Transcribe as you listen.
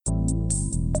You're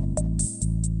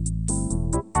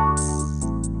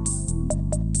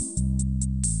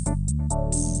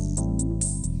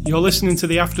listening to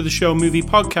the After the Show movie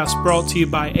podcast brought to you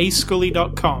by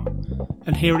ascully.com.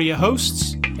 And here are your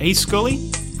hosts, A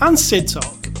Scully and Sid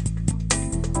Talk.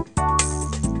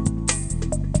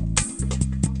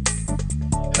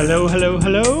 Hello, hello,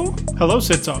 hello. Hello,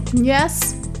 Sid Talk.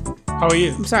 Yes. How are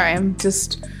you? I'm sorry,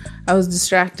 I was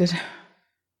distracted.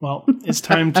 Well, it's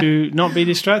time to not be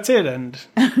distracted and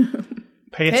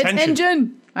pay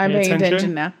attention. I'm paying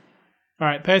attention now. All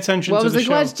right, pay attention to the show. What was the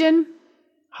question?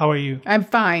 How are you? I'm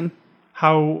fine.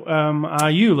 How are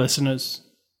you, listeners?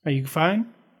 Are you fine?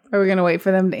 Are we going to wait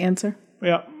for them to answer?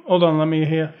 Yeah. Hold on, let me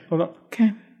hear. Hold on.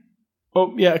 Okay.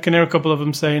 Oh, yeah, I can hear a couple of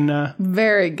them saying...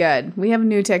 Very good. We have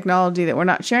new technology that we're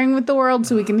not sharing with the world,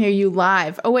 so we can hear you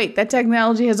live. Oh, wait, that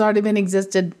technology has already been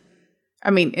invented,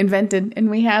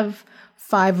 and we have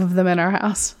 5 of them in our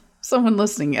house. Someone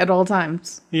listening at all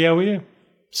times. Yeah, we do.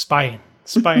 Spying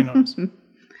on us.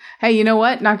 Hey, you know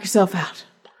what? Knock yourself out.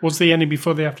 Was there any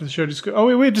before the after the show?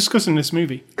 We were discussing this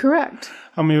movie. Correct.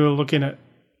 And we were looking at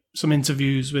some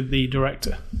interviews with the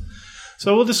director.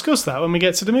 So we'll discuss that when we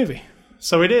get to the movie.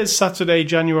 So it is Saturday,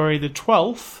 January the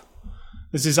 12th.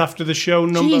 This is After the Show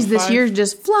number 5. This year's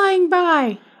just flying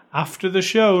by. After the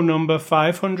Show number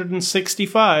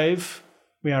 565.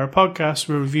 We are a podcast.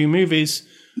 We review movies.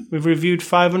 We've reviewed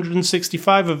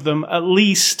 565 of them at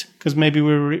least, because maybe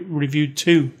we reviewed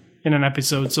 2 in an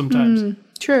episode sometimes.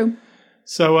 True.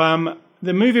 So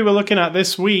the movie we're looking at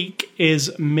this week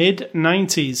is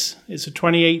Mid-90s. It's a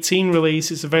 2018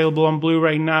 release. It's available on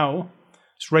Blu-ray now.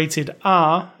 It's rated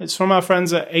R. It's from our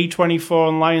friends at A24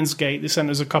 and Lionsgate. They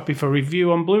sent us a copy for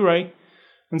review on Blu-ray.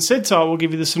 And Sid Talk will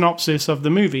give you the synopsis of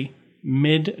the movie,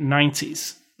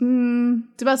 Mid-90s.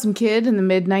 It's about some kid in the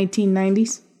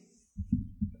mid-1990s.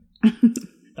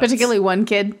 Particularly one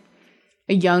kid.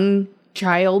 A young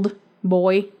child,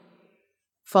 boy,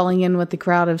 falling in with the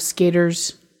crowd of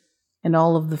skaters and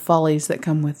all of the follies that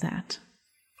come with that.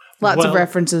 Lots of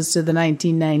references to the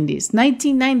 1990s.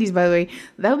 1990s, by the way,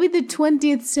 that would be the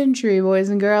 20th century, boys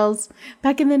and girls.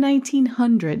 Back in the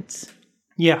 1900s.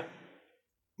 Yeah.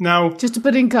 Now, just to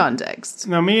put in context.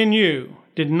 Now, me and you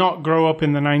did not grow up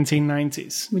in the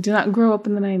 1990s. We did not grow up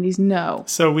in the 90s, no.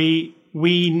 So we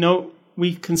know,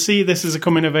 we can see this as a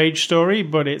coming-of-age story,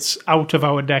 but it's out of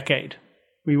our decade.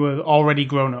 We were already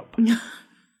grown up.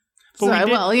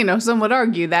 Some would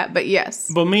argue that, but yes.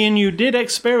 But me and you did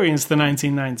experience the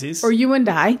 1990s. Or you and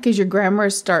I, because your grammar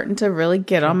is starting to really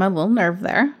get on my little nerve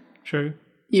there. True.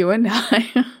 You and I.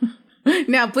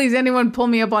 Now, please, anyone pull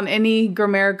me up on any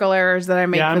grammatical errors that I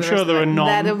make. Yeah, I'm sure there are none.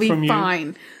 That'll be from fine.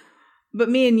 You. But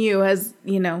me and you, as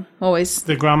always.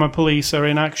 The grammar police are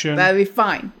in action. That'll be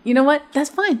fine. You know what? That's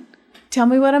fine. Tell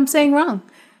me what I'm saying wrong.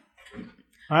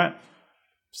 All right.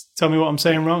 Tell me what I'm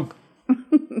saying wrong.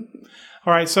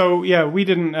 All right, so yeah, we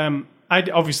didn't. I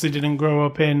obviously didn't grow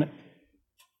up in.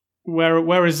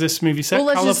 Where is this movie set?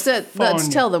 Well, let's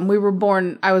tell them we were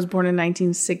born. I was born in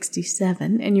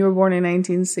 1967, and you were born in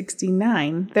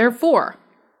 1969. Therefore,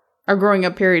 our growing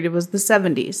up period was the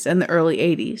 70s and the early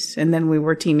 80s, and then we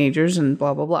were teenagers and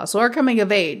blah blah blah. So our coming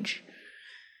of age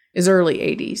is early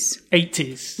 80s,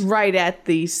 right at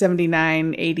the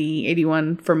 79, 80,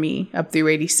 81 for me, up through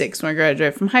 86 when I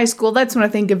graduated from high school. That's when I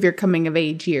think of your coming of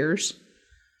age years.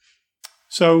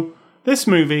 So this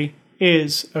movie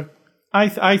is,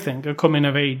 I think, a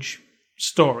coming-of-age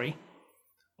story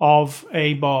of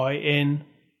a boy in...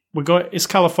 It's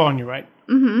California, right?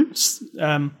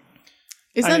 Mm-hmm.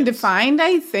 It's undefined,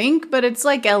 I think, but it's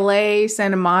like L.A.,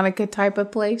 Santa Monica type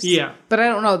of place. Yeah. But I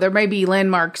don't know. There may be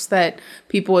landmarks that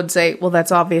people would say, well,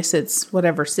 that's obvious. It's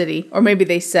whatever city. Or maybe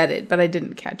they said it, but I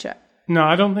didn't catch it. No,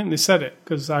 I don't think they said it,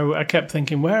 because I kept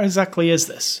thinking, where exactly is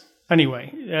this?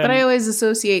 Anyway. But I always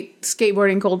associate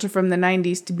skateboarding culture from the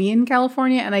 90s to be in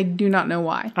California, and I do not know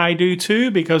why. I do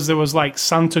too, because there was like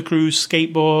Santa Cruz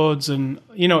skateboards, and,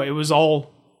 it was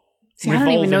all... See, I don't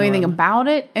even know anything about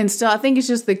it. And still, I think it's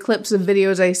just the clips of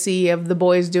videos I see of the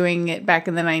boys doing it back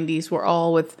in the 90s were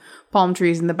all with palm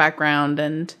trees in the background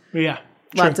and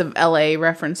lots of LA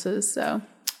references.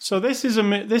 So this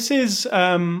is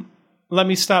let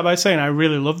me start by saying I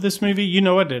really love this movie. You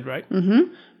know I did, right?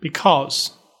 Mm-hmm.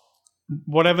 Because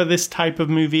whatever this type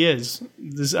of movie is,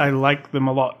 I like them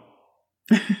a lot.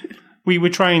 We were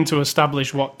trying to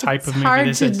establish what type of movie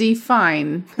this is. It's hard to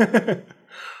define.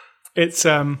 It's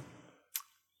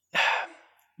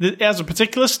it has a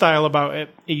particular style about it.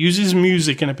 It uses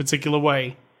music in a particular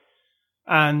way.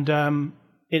 And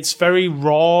it's very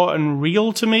raw and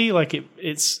real to me. Like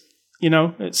it's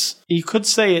you could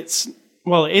say it's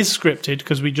it is scripted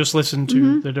because we just listened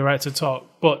to the director talk,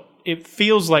 but it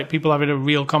feels like people having a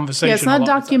real conversation. Yeah, it's not a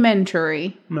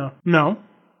documentary. No.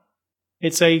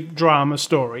 It's a drama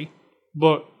story,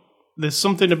 but there's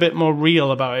something a bit more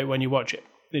real about it when you watch it.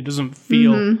 It doesn't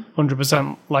feel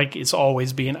 100% like it's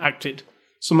always being acted.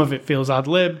 Some of it feels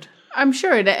ad-libbed. I'm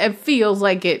sure it feels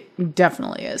like it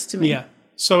definitely is to me. Yeah.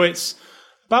 So it's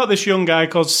about this young guy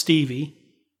called Stevie.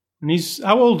 And he's,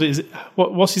 how old is it?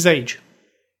 What's his age?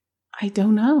 I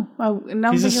don't know.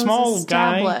 He's a small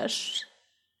guy.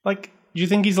 Like, do you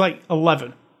think he's like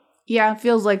 11? Yeah, it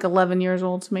feels like 11 years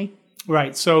old to me.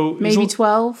 Right, so... Maybe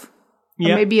 12?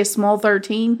 Yeah. Or maybe a small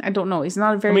 13? I don't know. He's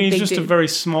not a very big dude. He's just a very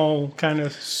small, kind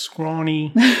of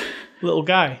scrawny little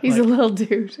guy. He's a little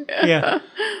dude. Yeah.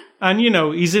 And,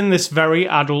 he's in this very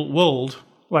adult world.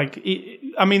 Like,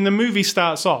 the movie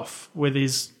starts off with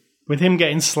him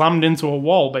getting slammed into a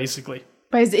wall, basically.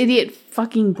 By his idiot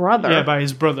fucking brother. Yeah, by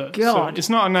his brother. God. So it's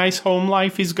not a nice home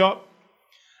life he's got.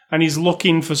 And he's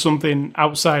looking for something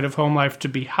outside of home life to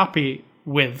be happy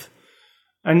with.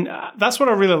 And that's what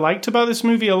I really liked about this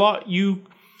movie a lot.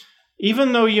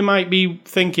 Even though you might be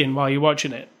thinking while you're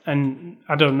watching it, and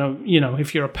I don't know,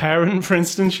 if you're a parent, for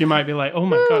instance, you might be like, oh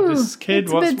my God, this kid,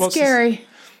 what's scary. This?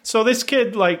 So this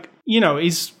kid,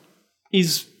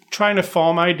 he's trying to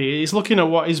form ideas. He's looking at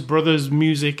what his brother's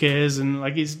music is, and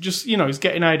he's just, he's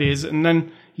getting ideas, and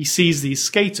then he sees these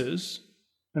skaters,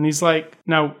 and he's like,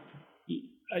 now,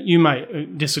 you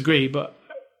might disagree, but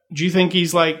do you think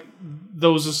he's like,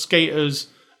 those are skaters,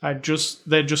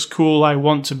 they're just cool, I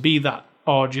want to be that?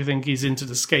 Or do you think he's into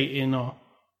the skating, or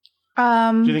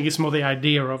do you think it's more the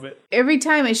idea of it? Every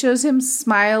time it shows him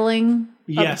smiling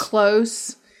up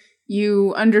close,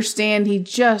 you understand he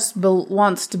just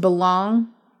wants to belong,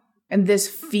 and this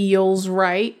feels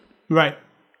right. Right.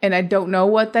 And I don't know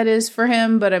what that is for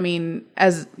him, but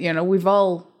as we've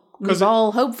all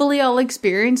hopefully all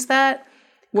experienced that,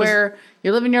 where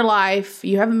you're living your life,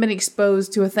 you haven't been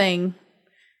exposed to a thing,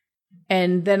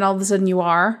 and then all of a sudden you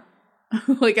are.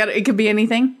 It could be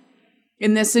anything.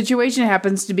 In this situation, it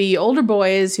happens to be older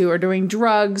boys who are doing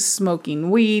drugs, smoking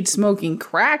weed, smoking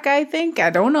crack, I think. I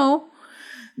don't know.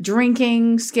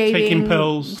 Drinking, skating.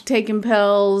 Taking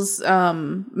pills.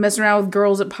 Messing around with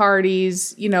girls at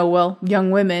parties.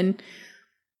 Young women.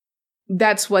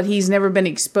 That's what he's never been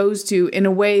exposed to in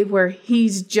a way where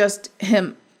he's just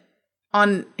him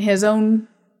on his own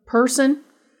person.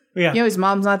 Yeah. His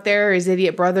mom's not there, his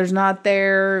idiot brother's not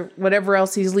there, whatever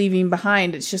else he's leaving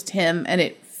behind, it's just him, and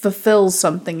it fulfills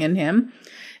something in him.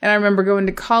 And I remember going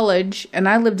to college, and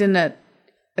I lived in a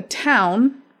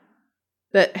town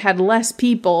that had less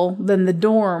people than the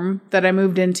dorm that I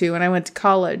moved into when I went to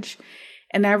college.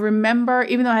 And I remember,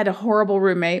 even though I had a horrible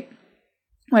roommate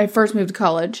when I first moved to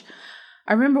college,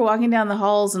 I remember walking down the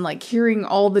halls and hearing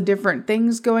all the different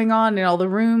things going on in all the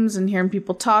rooms, and hearing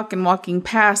people talk, and walking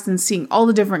past and seeing all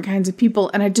the different kinds of people.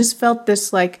 And I just felt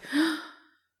this I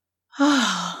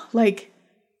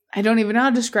don't even know how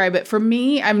to describe it. For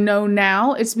me, I know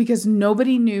now it's because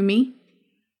nobody knew me.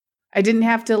 I didn't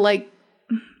have to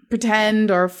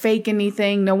pretend or fake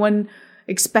anything. No one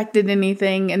expected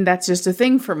anything. And that's just a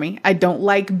thing for me. I don't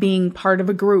like being part of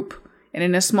a group. And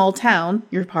in a small town,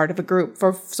 you're part of a group.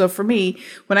 So for me,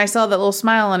 when I saw that little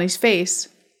smile on his face.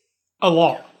 A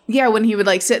lot. Yeah, when he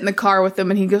would sit in the car with them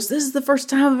and he goes, this is the first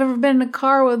time I've ever been in a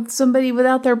car with somebody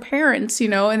without their parents,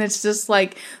 and it's just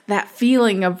that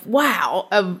feeling of, wow,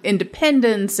 of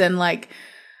independence and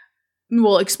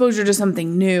exposure to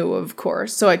something new, of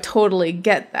course. So I totally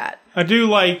get that. I do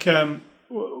like,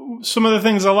 some of the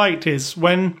things I liked is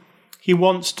when he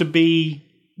wants to be,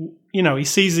 he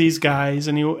sees these guys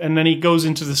and then he goes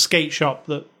into the skate shop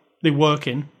that they work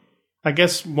in. I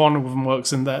guess one of them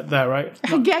works in there, right?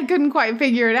 I couldn't quite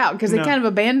figure it out because they kind of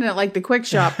abandoned it like the Quick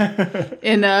Shop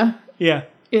in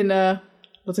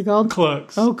what's it called?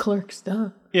 Clerks. Oh, Clerks, duh.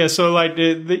 Yeah, so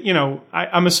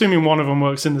I'm assuming one of them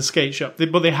works in the skate shop,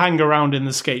 but they hang around in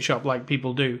the skate shop like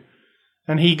people do.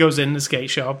 And he goes in the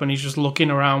skate shop and he's just looking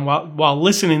around while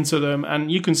listening to them,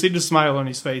 and you can see the smile on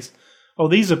his face. Oh,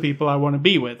 these are people I want to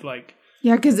be with,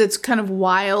 Yeah, because it's kind of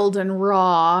wild and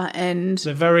raw, and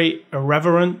they're very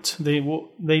irreverent.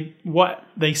 What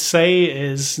they say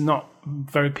is not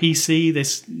very PC.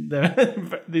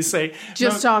 They say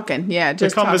talking. Yeah,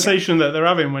 just the conversation talking. That they're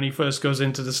having when he first goes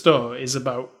into the store is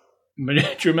about. Do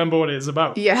you remember what it is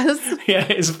about? Yes. Yeah,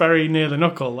 it's very near the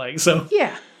knuckle, so.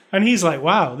 Yeah. And he's like,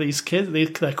 "Wow, these kids,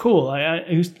 they're cool.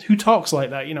 Who talks like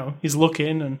that?" He's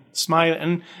looking and smiling,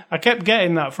 and I kept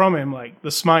getting that from him,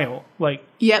 the smile,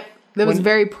 Yep. That was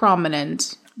very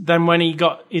prominent. Then when he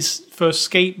got his first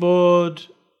skateboard,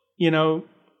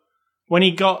 when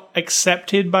he got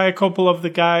accepted by a couple of the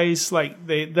guys, like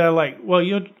they're like, well,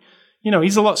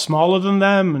 he's a lot smaller than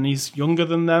them and he's younger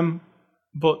than them,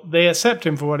 but they accept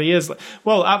him for what he is.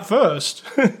 Well, at first,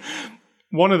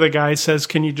 one of the guys says,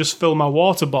 "Can you just fill my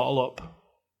water bottle up?"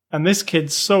 And this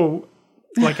kid's so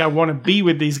like, I want to be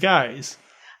with these guys.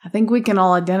 I think we can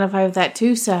all identify with that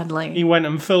too, sadly. He went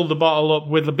and filled the bottle up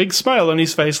with a big smile on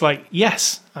his face, like,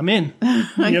 yes, I'm in.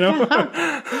 Oh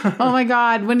my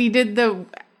God. When he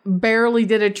barely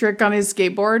did a trick on his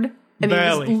skateboard and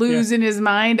barely, he was losing his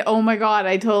mind. Oh my God.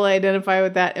 I totally identify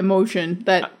with that emotion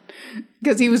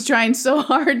because he was trying so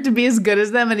hard to be as good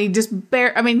as them and he just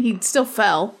he still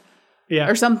fell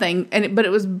or something. And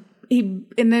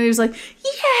then he was like,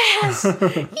 yes,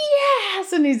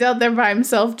 yes. And he's out there by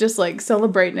himself, just like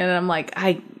celebrating. And I'm like,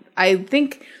 I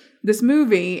think this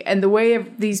movie and the way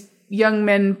of these young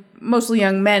men, mostly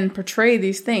young men, portray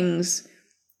these things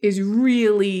is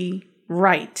really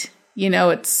right.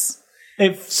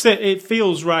 It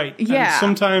feels right. Yeah. And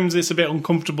sometimes it's a bit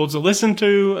uncomfortable to listen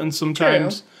to. And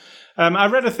sometimes, I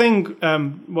read a thing,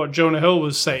 what Jonah Hill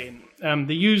was saying.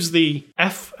 They use the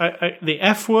F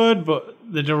word, but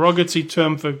the derogatory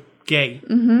term for gay,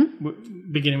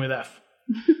 beginning with F.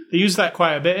 They use that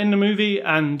quite a bit in the movie,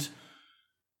 and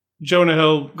Jonah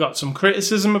Hill got some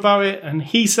criticism about it, and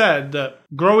he said that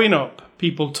growing up,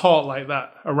 people talk like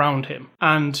that around him.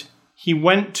 And he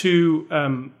went to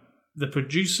the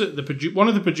producer, one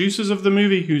of the producers of the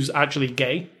movie, who's actually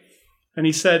gay, and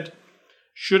he said,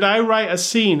 should I write a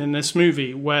scene in this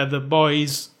movie where the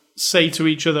boys say to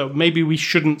each other, maybe we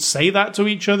shouldn't say that to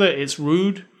each other, it's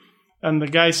rude? And the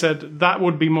guy said, that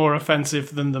would be more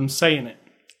offensive than them saying it.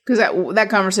 Because that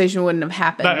conversation wouldn't have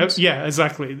happened. Yeah,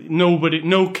 exactly.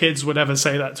 No kids would ever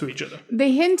say that to each other.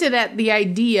 They hinted at the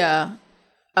idea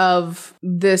of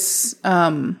this,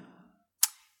 I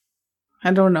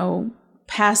don't know,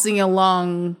 passing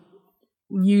along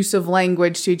use of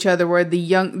language to each other, where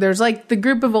there's like the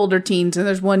group of older teens and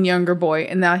there's one younger boy,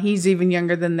 and now he's even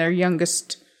younger than their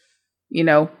youngest,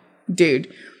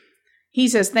 dude. He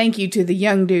says thank you to the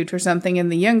young dude or something, and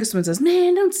the youngest one says,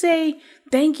 man, don't say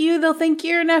thank you, they'll think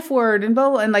you're an F word, and blah,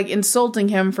 blah, and like insulting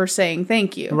him for saying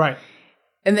thank you. Right.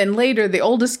 And then later, the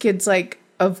oldest kid's like,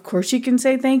 of course you can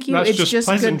say thank you. It's just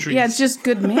pleasantries. Good. Yeah, it's just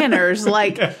good manners.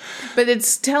 But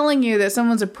it's telling you that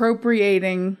someone's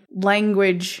appropriating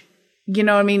language. You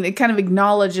know what I mean? It kind of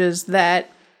acknowledges that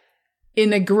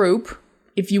in a group,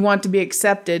 if you want to be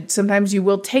accepted, sometimes you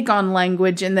will take on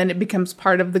language and then it becomes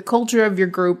part of the culture of your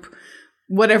group,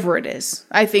 whatever it is.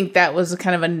 I think that was a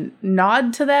kind of a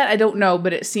nod to that. I don't know,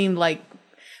 but it seemed like,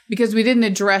 because we didn't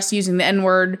address using the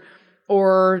N-word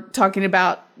or talking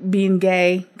about being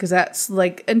gay, because that's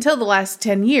like, until the last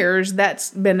 10 years, that's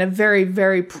been a very,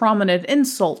 very prominent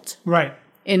insult. Right.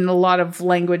 In a lot of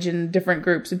language in different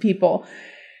groups of people.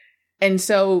 And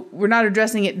so we're not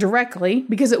addressing it directly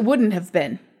because it wouldn't have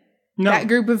been. No. That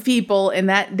group of people in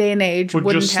that day and age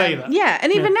wouldn't just have. Say that. Yeah.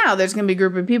 And even now there's going to be a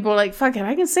group of people like, fuck it,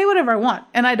 I can say whatever I want.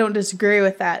 And I don't disagree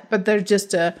with that. But there's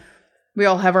just we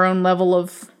all have our own level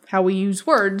of how we use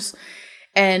words.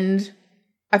 And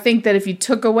I think that if you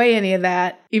took away any of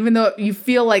that, even though you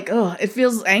feel like, oh, it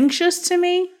feels anxious to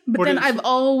me. But then I've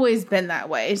always been that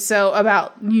way. So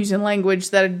about using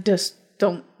language that I just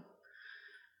don't.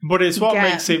 But it's what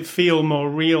makes it feel more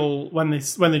real when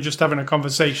they're just having a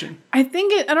conversation. I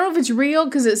think I don't know if it's real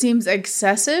because it seems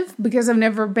excessive, because I've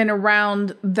never been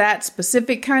around that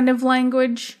specific kind of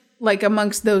language, like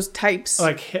amongst those types.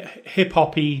 Like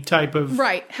hip-hop-y type of...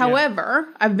 Right. Yeah. However,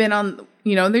 I've been on,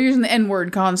 they're using the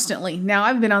N-word constantly. Now,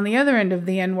 I've been on the other end of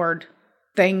the N-word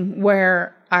thing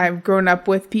where I've grown up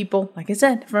with people, like I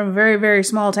said, from a very, very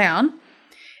small town.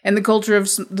 And the culture of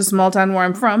the small town where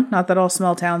I'm from, not that all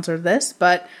small towns are this,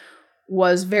 but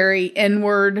was very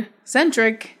N-word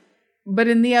centric, but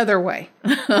in the other way.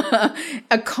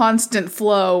 A constant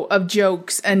flow of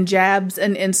jokes and jabs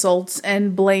and insults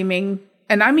and blaming.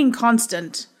 And I mean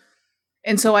constant.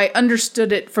 And so I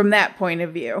understood it from that point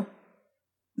of view.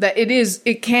 That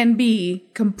it can be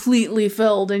completely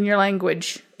filled in your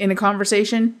language in a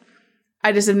conversation.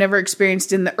 I just have never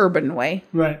experienced in the urban way.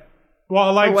 Right. What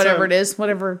I liked, or whatever it is,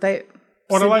 whatever they.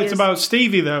 What I liked about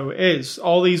Stevie, though, is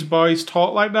all these boys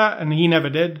talk like that, and he never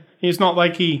did. It's not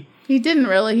like he didn't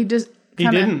really. He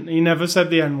didn't. He never said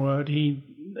the N-word.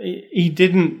 He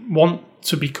didn't want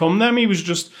to become them. He was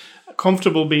just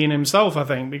comfortable being himself, I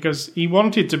think, because he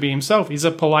wanted to be himself. He's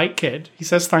a polite kid. He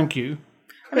says thank you.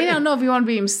 I mean, I don't know if he wanted to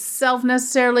be himself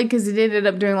necessarily, because he ended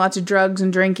up doing lots of drugs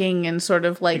and drinking and sort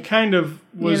of like... It kind of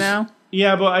was...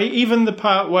 Yeah, but even the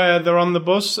part where they're on the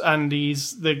bus and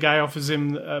the guy offers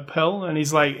him a pill and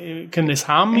he's like, can this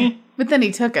harm me? But then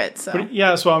he took it, so. But, yeah,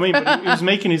 that's what I mean. But he was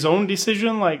making his own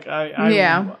decision. Like,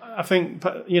 I think,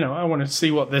 I want to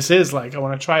see what this is like. I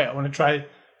want to try it. I want to try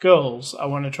girls. I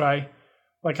want to try,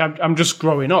 like, I'm just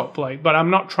growing up. Like, but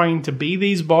I'm not trying to be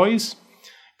these boys.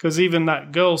 Because even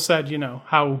that girl said,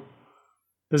 how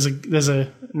there's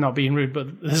a, not being rude,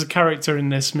 but there's a character in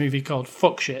this movie called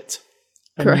Fuck Shit.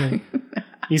 Correct.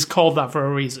 He's called that for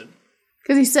a reason.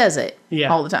 Because he says it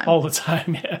all the time. All the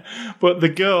time, yeah. But the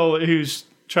girl who's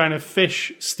trying to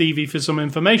fish Stevie for some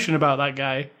information about that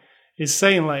guy is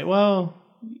saying, like, well,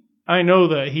 I know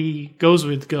that he goes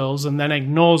with girls and then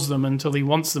ignores them until he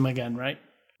wants them again, right?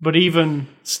 But even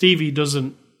Stevie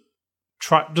doesn't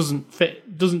try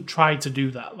to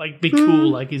do that. Like, be cool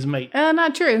like his mate.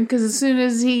 Not true, because as soon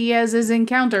as he has his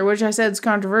encounter, which I said is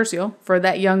controversial for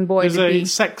that young boy to be... There's a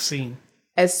sex scene.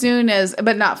 As soon as,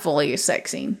 but not fully a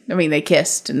sex scene. I mean, they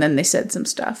kissed and then they said some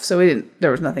stuff, so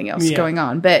there was nothing else going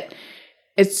on. But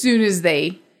as soon as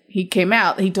he came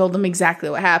out, he told them exactly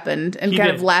what happened and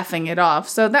kind of laughing it off.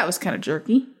 So that was kind of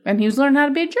jerky, and he was learning how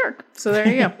to be a jerk. So there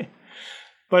you go.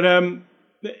 But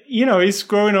he's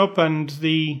growing up, and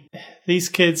these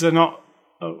kids are not.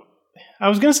 I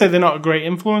was going to say they're not a great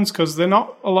influence because they're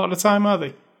not a lot of the time, are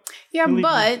they? Yeah,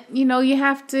 but you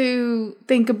have to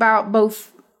think about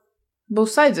both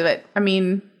sides of it. I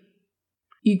mean,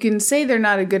 you can say they're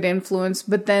not a good influence,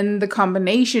 but then the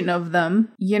combination of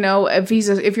them,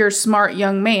 if you're a smart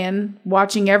young man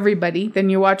watching everybody, then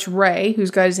you watch Ray,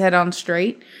 who's got his head on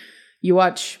straight. You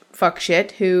watch Fuck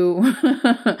Shit,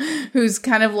 who's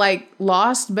kind of like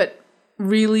lost, but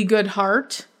really good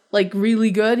heart. Like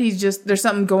really good. There's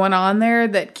something going on there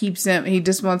that keeps him, he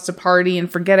just wants to party and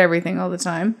forget everything all the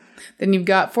time. Then you've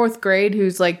got fourth grade,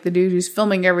 who's like the dude who's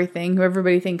filming everything, who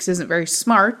everybody thinks isn't very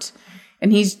smart.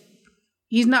 And he's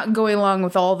not going along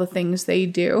with all the things they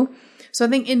do. So I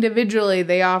think individually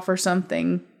they offer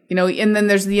something, and then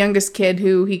there's the youngest kid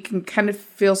who he can kind of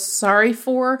feel sorry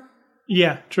for.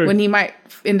 Yeah, true. When he might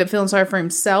end up feeling sorry for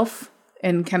himself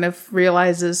and kind of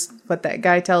realizes what that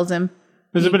guy tells him.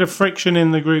 There's a bit of friction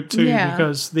in the group too,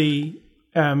 because the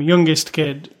youngest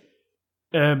kid,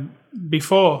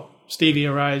 before Stevie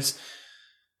arrives,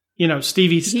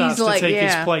 Stevie starts to take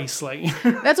his place. Like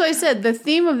that's why I said the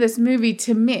theme of this movie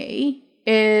to me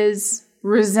is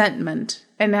resentment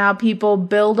and how people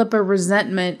build up a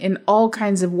resentment in all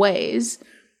kinds of ways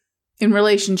in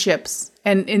relationships.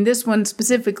 And in this one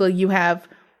specifically, you have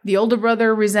the older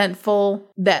brother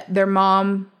resentful that their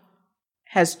mom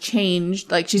has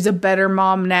changed. Like, she's a better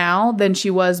mom now than she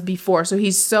was before. So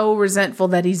he's so resentful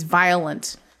that he's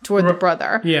violent toward the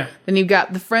brother. Yeah. Then you've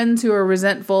got the friends who are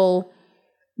resentful.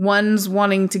 One's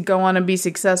wanting to go on and be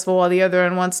successful while the other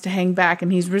one wants to hang back,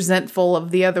 and he's resentful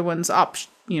of the other one's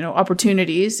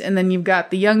opportunities. And then you've got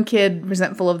the young kid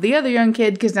resentful of the other young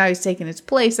kid because now he's taking his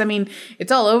place. I mean,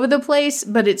 it's all over the place,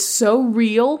 but it's so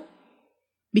real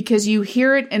because you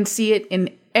hear it and see it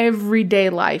in everyday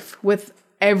life with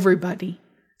everybody.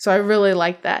 So I really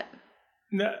like that.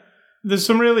 There's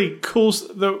some really cool...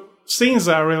 The scenes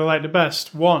that I really liked the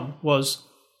best. One was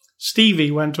Stevie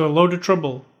went to a load of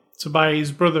trouble to buy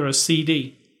his brother a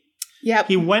CD. Yep.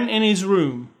 He went in his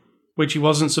room, which he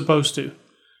wasn't supposed to.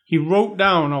 He wrote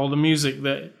down all the music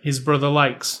that his brother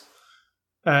likes.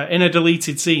 In a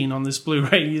deleted scene on this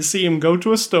Blu-ray, you see him go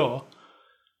to a store,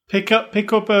 pick up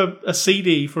a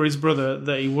CD for his brother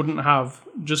that he wouldn't have,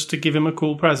 just to give him a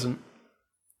cool present.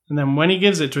 And then when he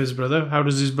gives it to his brother, how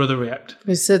does his brother react?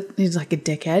 He's like a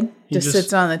dickhead. Just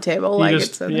sits on the table like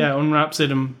it's something. Yeah, unwraps it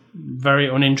and very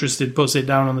uninterested puts it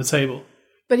down on the table.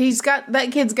 But that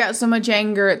kid's got so much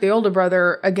anger at the older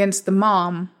brother against the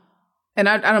mom. And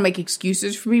I don't make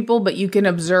excuses for people, but you can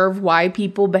observe why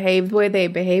people behave the way they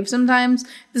behave sometimes.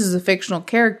 This is a fictional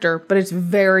character, but it's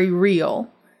very real.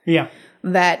 Yeah.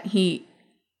 That he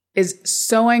is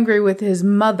so angry with his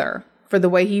mother for the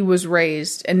way he was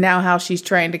raised, and now how she's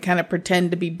trying to kind of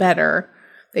pretend to be better.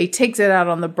 He takes it out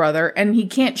on the brother, and he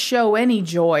can't show any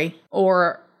joy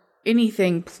or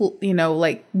anything,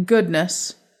 like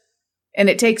goodness. And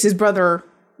it takes his brother,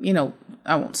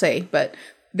 I won't say, but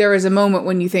there is a moment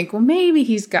when you think, well, maybe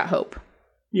he's got hope.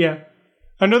 Yeah.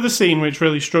 Another scene which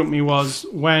really struck me was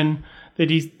when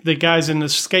the guys in the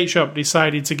skate shop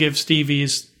decided to give Stevie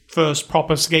his first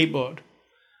proper skateboard.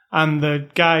 And the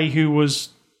guy who was...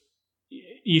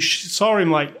 You saw him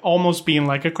like almost being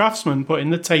like a craftsman, putting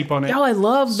the tape on it. Oh, I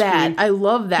love that. I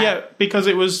love that. Yeah, because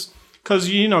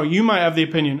you might have the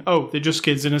opinion, oh, they're just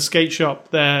kids in a skate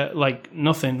shop. They're like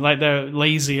nothing, like they're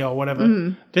lazy or whatever.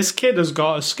 Mm. This kid has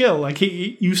got a skill. Like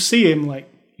you see him, like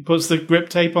he puts the grip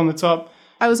tape on the top.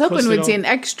 I was hoping we'd see an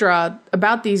extra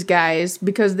about these guys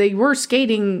because they were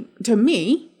skating, to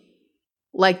me,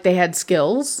 like they had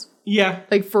skills. Yeah.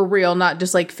 Like for real, not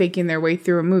just like faking their way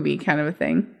through a movie kind of a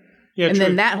thing. Yeah, and true.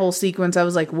 then that whole sequence, I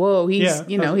was like, whoa, he's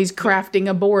he's crafting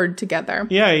a board together.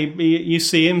 Yeah, you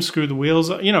see him screw the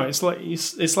wheels.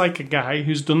 It's like a guy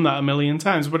who's done that a million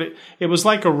times. But it was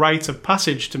like a rite of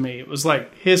passage to me. It was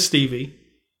like, here's Stevie.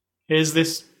 Here's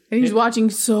this. And he's watching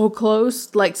so close,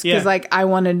 because I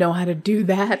want to know how to do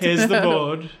that. Here's the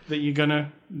board that you're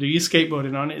gonna do your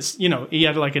skateboarding on. It's he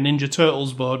had like a Ninja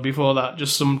Turtles board before that,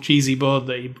 just some cheesy board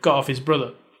that he got off his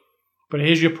brother. But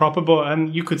here's your proper board,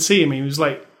 and you could see him. He was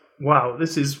like, wow,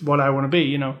 this is what I want to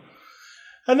be,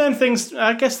 And then things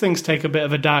take a bit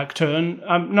of a dark turn.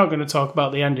 I'm not going to talk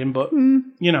about the ending, but,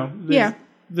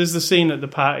 there's the scene at the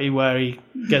party where he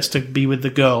gets to be with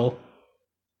the girl.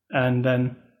 And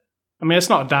then, it's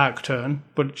not a dark turn,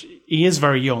 but he is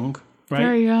very young, right?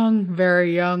 Very young,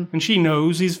 very young. And she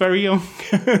knows he's very young.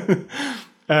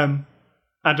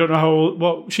 I don't know how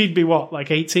old, she'd be like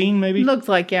 18 maybe? Looks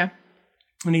like, yeah.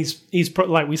 And he's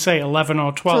like we say, 11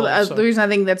 or 12. So the reason I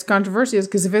think that's controversial is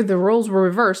because if the roles were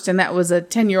reversed and that was a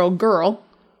 10-year-old girl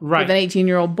with an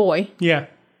 18-year-old boy,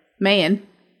 man,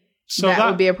 so that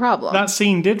would be a problem. That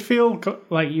scene did feel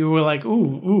like you were like,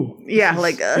 ooh. Yeah,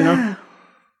 like...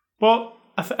 Well,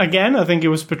 again, I think it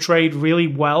was portrayed really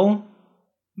well,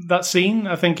 that scene.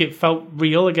 I think it felt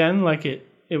real again, like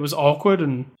it was awkward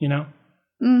and,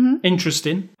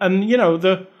 interesting. And,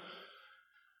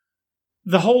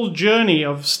 the whole journey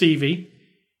of Stevie,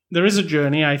 there is a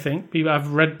journey, I think.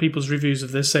 I've read people's reviews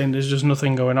of this saying there's just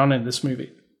nothing going on in this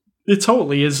movie. There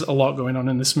totally is a lot going on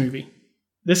in this movie.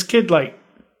 This kid,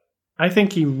 I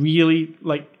think he really,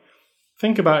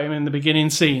 think about him in the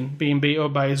beginning scene, being beat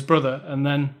up by his brother, and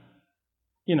then,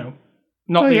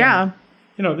 not the end.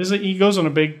 He goes on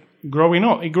a big growing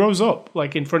up. He grows up,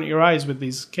 in front of your eyes with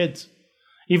these kids.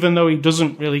 Even though he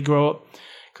doesn't really grow up,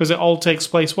 because it all takes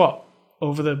place,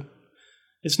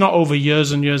 it's not over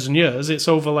years and years and years. It's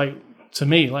over, to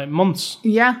me, months.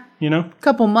 Yeah. A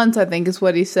couple months, I think, is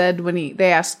what he said when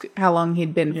they asked how long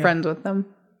he'd been friends with them.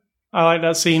 I like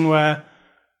that scene where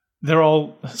they're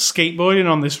all skateboarding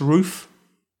on this roof,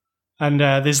 and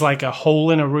there's, a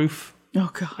hole in a roof. Oh,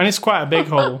 God. And it's quite a big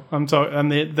hole. I'm talking,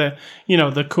 and the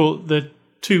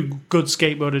two good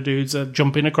skateboarder dudes are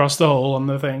jumping across the hole on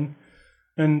the thing.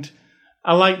 And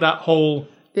I like that whole...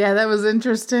 Yeah, that was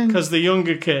interesting. Because the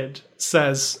younger kid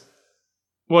says,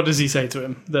 what does he say to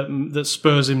him that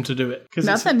spurs him to do it?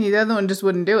 Nothing. The other one just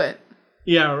wouldn't do it.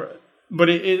 Yeah, but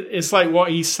it's like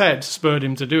what he said spurred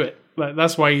him to do it.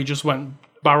 That's why he just went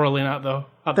barreling at the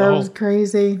hole. That was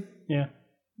crazy. Yeah.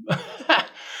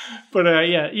 But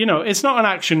it's not an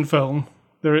action film.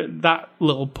 That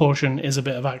little portion is a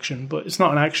bit of action, but it's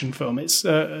not an action film. It's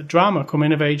a drama,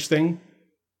 coming of age thing.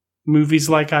 Movies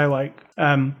I like.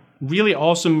 Really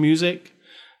awesome music.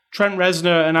 Trent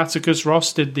Reznor and Atticus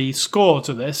Ross did the score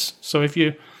to this. So if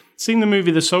you've seen the movie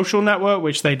The Social Network,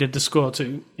 which they did the score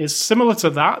to, it's similar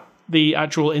to that, the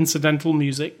actual incidental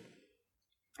music.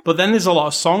 But then there's a lot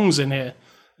of songs in here.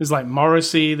 There's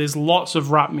Morrissey, there's lots of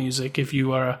rap music if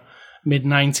you are a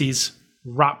mid-90s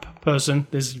rap person.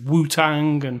 There's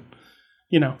Wu-Tang and,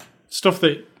 stuff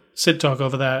that Sid Talk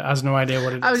over there has no idea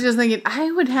what it is. I was just thinking, I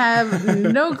would have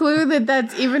no clue that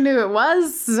that's even who it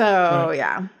was. So, right.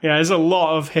 Yeah, there's a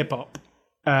lot of hip-hop.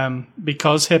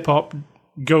 Because hip-hop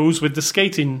goes with the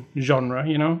skating genre,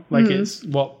 It's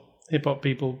what hip-hop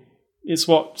people... It's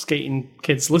what skating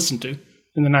kids listen to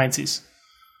in the 90s.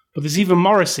 But there's even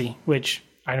Morrissey, which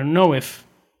I don't know if...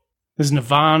 There's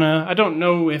Nirvana. I don't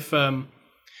know if...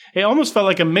 it almost felt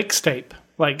like a mixtape.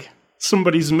 Like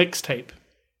somebody's mixtape.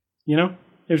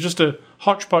 It was just a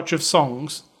hodgepodge of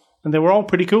songs, and they were all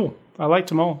pretty cool. I liked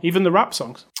them all, even the rap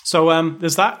songs. So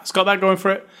there's that. It's got that going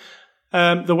for it.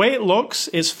 The way it looks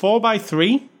is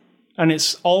 4:3, and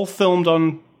it's all filmed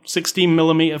on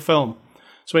 16mm film.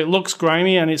 So it looks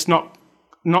grimy, and it's not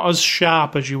as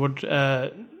sharp as you would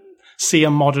see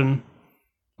a modern,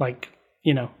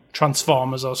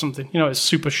 Transformers or something. It's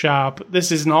super sharp.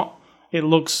 This is not. It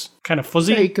looks kind of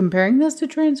fuzzy. So are you comparing this to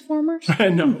Transformers?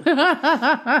 No.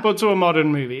 But to a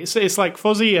modern movie. It's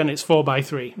fuzzy and it's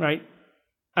 4:3, right?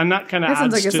 And that kind of adds to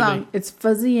sounds like a song. It's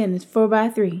fuzzy and it's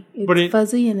 4:3. It's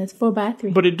fuzzy and it's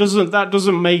 4:3. But that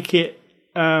doesn't make it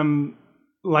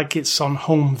like it's on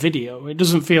home video. It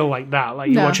doesn't feel like that,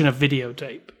 like you're watching a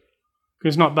videotape.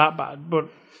 It's not that bad, but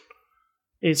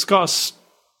it's got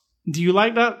do you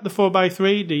like that, the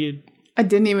 4:3? Do you? I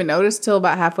didn't even notice till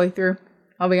about halfway through.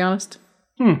 I'll be honest.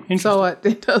 So what?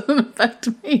 It doesn't affect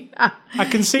me. I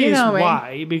can see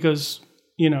why, because,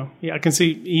 I can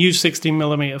see he used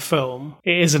 16mm film.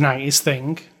 It is a 90s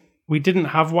thing. We didn't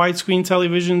have widescreen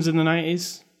televisions in the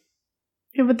 90s.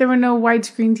 Yeah, but there were no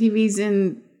widescreen TVs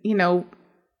in,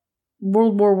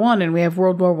 World War One, and we have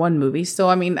World War One movies. So,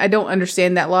 I mean, I don't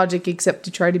understand that logic except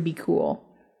to try to be cool.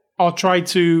 I'll try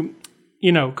to,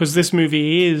 because this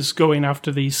movie is going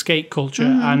after the skate culture,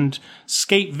 and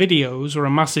skate videos are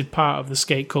a massive part of the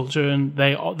skate culture, and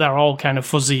they're all kind of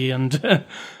fuzzy and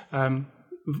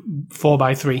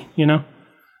 4x3,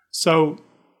 So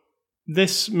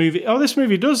this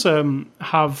movie does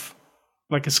have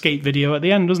like a skate video at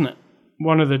the end, doesn't it?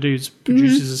 One of the dudes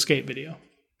produces a skate video.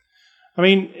 I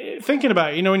mean, thinking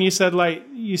about it, when you said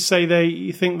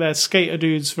you think they're skater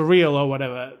dudes for real or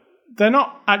whatever, they're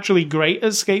not actually great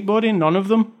at skateboarding. None of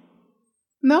them.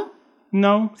 No.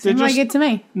 Seems like it to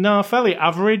me. No, fairly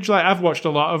average. Like, I've watched a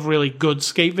lot of really good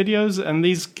skate videos, and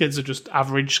these kids are just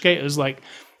average skaters. Like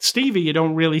Stevie, you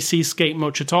don't really see skate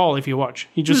much at all if you watch.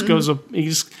 He just goes up.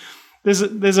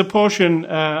 There's a portion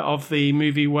of the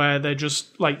movie where they're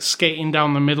just like skating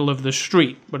down the middle of the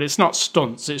street, but it's not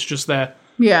stunts. It's just they're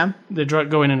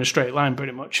going in a straight line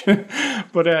pretty much.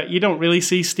 But you don't really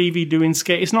see Stevie doing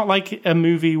skate. It's not like a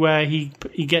movie where he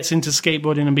gets into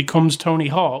skateboarding and becomes Tony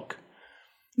Hawk.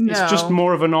 No. It's just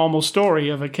more of a normal story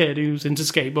of a kid who's into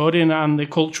skateboarding and the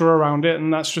culture around it,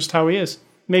 and that's just how he is.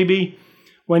 Maybe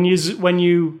when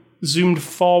you zoomed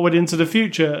forward into the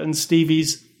future and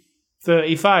Stevie's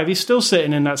 35, he's still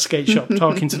sitting in that skate shop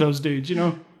talking to those dudes,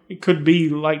 It could be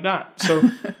like that. So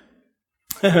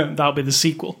that'll be the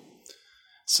sequel.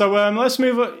 So let's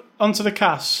move on to the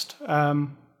cast.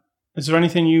 Is there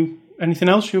anything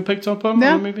else you picked up on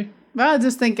the movie? Well, I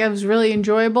just think it was really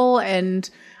enjoyable, and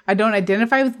I don't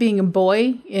identify with being a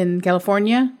boy in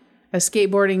California, a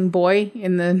skateboarding boy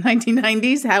in the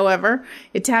 1990s. However,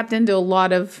 it tapped into a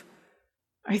lot of,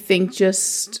 I think,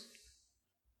 just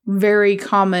very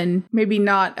common, maybe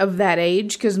not of that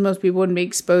age, because most people wouldn't be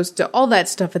exposed to all that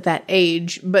stuff at that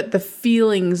age, but the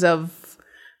feelings of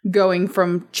going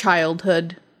from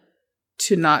childhood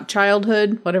to not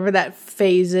childhood, whatever that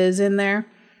phase is in there.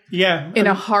 Yeah. In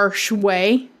a harsh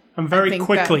way. And very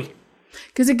quickly.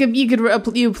 Because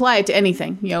you apply it to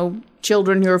anything,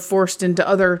 children who are forced into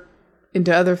other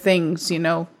things,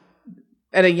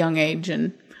 at a young age,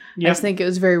 and I just think it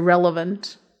was very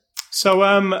relevant.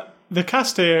 So the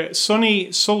cast here, Sonny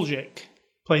Suljic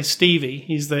plays Stevie.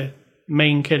 He's the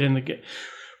main kid in the game.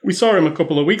 We saw him a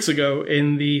couple of weeks ago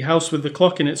in The House with the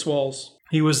Clock in Its Walls.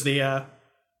 He was the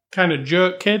kind of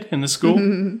jerk kid in the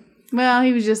school. Well,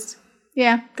 he was just,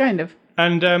 kind of.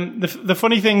 And the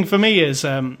funny thing for me is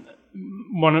one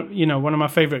of my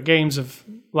favorite games of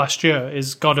last year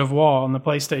is God of War on the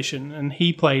PlayStation, and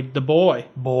he played the boy,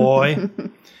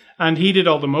 and he did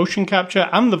all the motion capture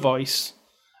and the voice.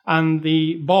 And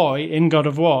the boy in God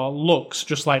of War looks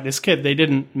just like this kid. They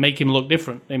didn't make him look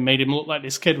different. They made him look like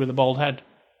this kid with a bald head.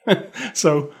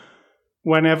 So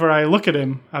whenever I look at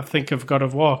him, I think of God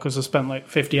of War because I spent like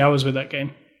 50 hours with that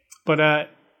game. But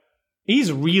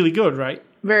he's really good, right?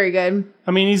 Very good.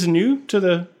 I mean, he's new to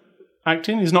the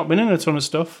acting. He's not been in a ton of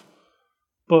stuff.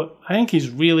 But I think he's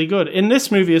really good. In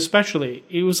this movie especially,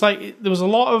 it was like there was a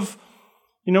lot of,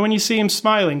 when you see him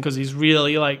smiling because he's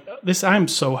really like, this, I'm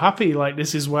so happy. Like,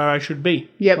 this is where I should be.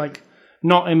 Yep. Like,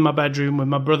 not in my bedroom with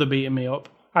my brother beating me up.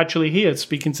 Actually here,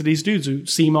 speaking to these dudes who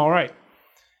seem all right.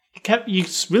 You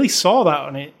really saw that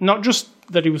on it. Not just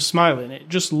that he was smiling. It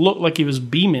just looked like he was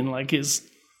beaming. Like, there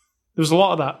was a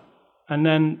lot of that. And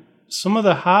then some of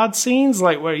the hard scenes,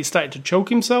 like where he started to choke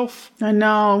himself. I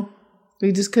know.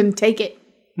 We just couldn't take it.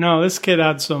 No, this kid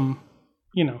had some,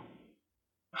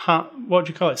 what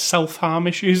do you call it? Self-harm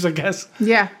issues, I guess.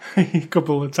 Yeah. A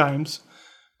couple of times.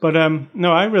 But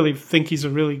no, I really think he's a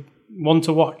really one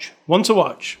to watch. One to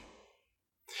watch.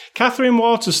 Catherine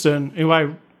Waterston, who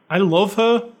I love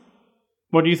her.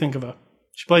 What do you think of her?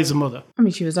 She plays the mother. I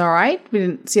mean, she was all right. We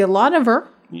didn't see a lot of her.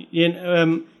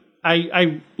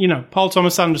 Paul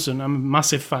Thomas Anderson, I'm a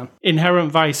massive fan. Inherent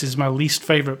Vice is my least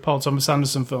favourite Paul Thomas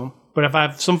Anderson film. But if I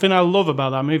have something I love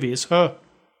about that movie, it's her.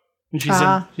 And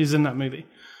she's in that movie.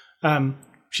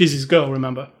 She's his girl,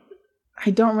 remember?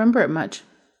 I don't remember it much.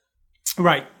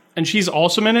 Right. And she's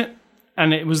awesome in it.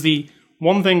 And it was the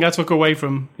one thing I took away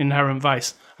from Inherent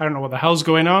Vice. I don't know what the hell's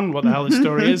going on, what the hell the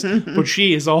story is, but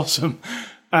she is awesome.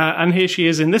 And here she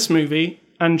is in this movie,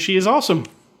 and she is awesome.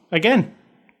 Again,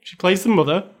 she plays the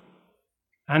mother,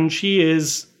 and she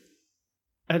is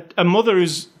a mother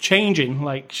who's changing.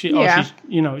 Like, she's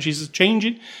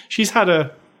changing. She's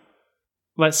had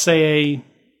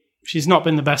she's not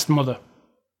been the best mother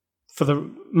for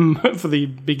the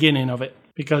beginning of it.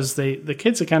 Because the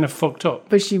kids are kind of fucked up.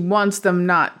 But she wants them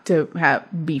not to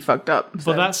be fucked up. So.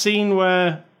 But that scene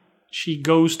where she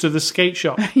goes to the skate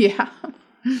shop. Yeah.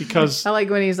 Because... I like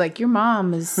when he's like, your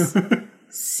mom is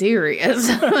serious.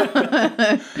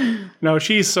 No,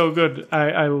 she's so good.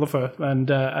 I love her, and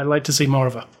I'd like to see more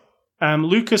of her.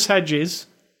 Lucas Hedges,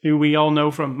 who we all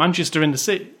know from Manchester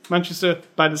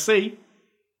by the Sea.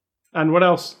 And what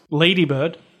else? Lady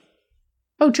Bird.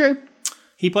 Oh, true.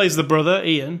 He plays the brother,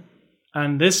 Ian.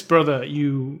 And this brother,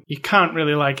 you can't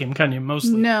really like him, can you?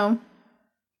 Mostly. No.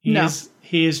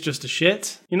 He is just a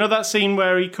shit. You know that scene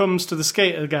where he comes to the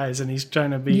skater guys and he's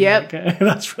trying to be... Yep. Like,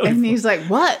 that's really And fun. he's like,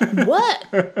 what?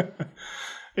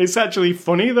 It's actually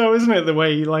funny, though, isn't it? The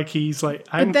way he's like...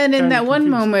 But then in that one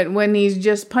moment when he's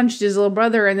just punched his little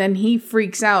brother and then he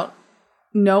freaks out.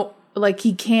 No, like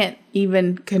he can't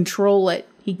even control it.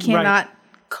 He cannot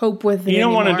cope with it. He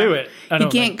don't want to do it. He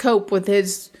can't cope with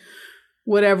his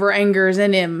whatever anger is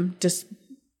in him. Just,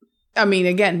 I mean,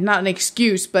 again, not an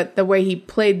excuse, but the way he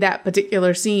played that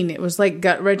particular scene, it was like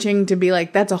gut wrenching to be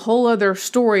like, that's a whole other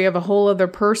story of a whole other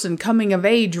person coming of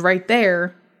age right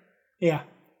there. Yeah.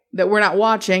 That we're not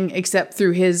watching except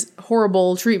through his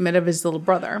horrible treatment of his little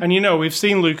brother. And we've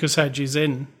seen Lucas Hedges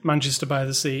in Manchester by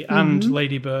the Sea and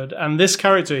Lady Bird, and this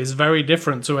character is very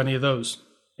different to any of those.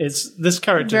 This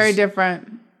character very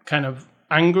different, kind of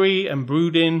angry and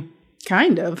brooding.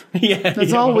 Kind of. Yeah,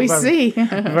 that's all we see.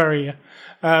 Very.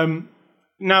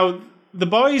 Now, the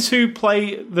boys who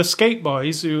play the skate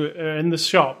boys who are in the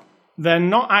shop, they're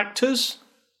not actors.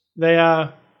 They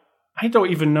are. I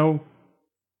don't even know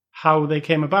how they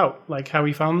came about, like how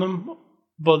he found them,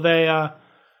 but they are.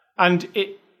 And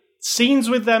scenes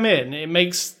with them it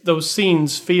makes those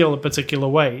scenes feel a particular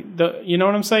way. You know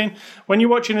what I'm saying? When you're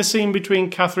watching a scene between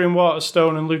Catherine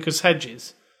Waterstone and Lucas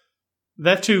Hedges,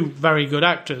 they're two very good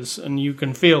actors, and you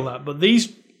can feel that. But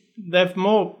they're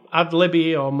more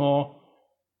ad-libby or more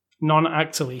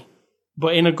non-actorly,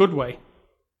 but in a good way.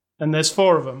 And there's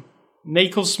 4 of them.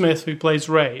 Nakel Smith, who plays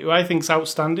Ray, who I think's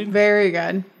outstanding. Very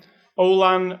good.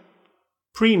 Olan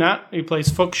Prenat, who plays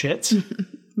Fuckshit.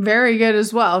 Very good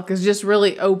as well, because just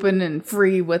really open and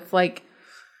free with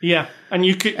yeah, and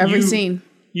you could every scene.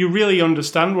 You really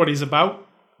understand what he's about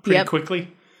pretty quickly.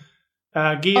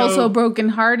 Also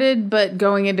brokenhearted, but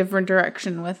going a different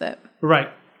direction with it. Right.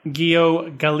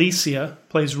 Gio Galicia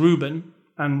plays Ruben,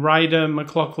 and Ryder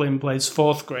McLaughlin plays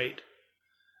 4th grade.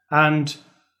 And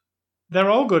they're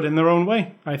all good in their own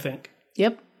way, I think.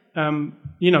 Yep.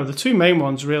 The 2 main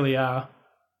ones really are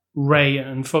Ray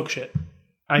and Fuckshit,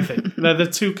 I think. They're the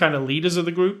 2 kind of leaders of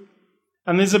the group.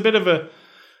 And there's a bit of a,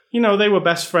 they were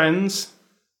best friends,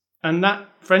 and that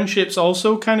friendship's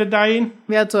also kind of dying.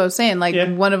 Yeah, that's what I was saying.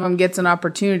 One of them gets an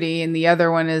opportunity, and the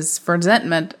other one is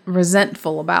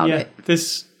resentful about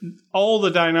it. All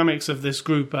the dynamics of this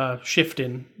group are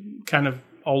shifting kind of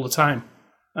all the time.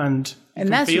 And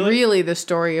that's really the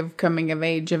story of coming of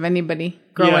age of anybody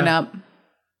growing up.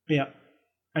 Yeah.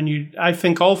 And I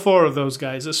think all 4 of those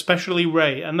guys, especially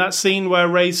Ray, and that scene where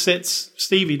Ray sits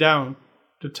Stevie down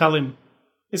to tell him,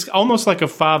 it's almost like a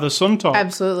father-son talk.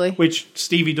 Absolutely. Which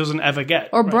Stevie doesn't ever get.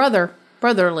 Or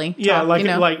brotherly talk. Yeah,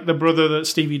 like the brother that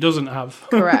Stevie doesn't have.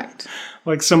 Correct.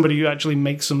 Like somebody who actually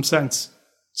makes some sense.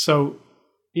 So,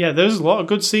 yeah, there's a lot of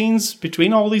good scenes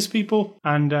between all these people.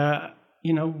 And,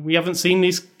 we haven't seen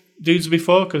these dudes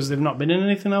before because they've not been in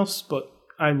anything else, but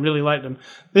I really like them.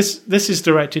 This is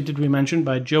directed, did we mention,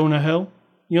 by Jonah Hill.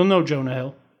 You'll know Jonah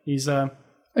Hill. He's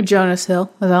Jonas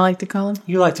Hill, as I like to call him.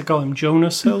 You like to call him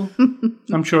Jonas Hill?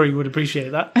 I'm sure he would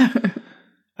appreciate that.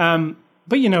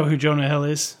 But you know who Jonah Hill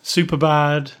is.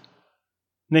 Superbad.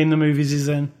 Name the movies he's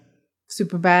in.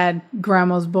 Superbad.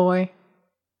 Grandma's Boy.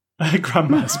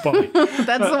 Grandma's Boy.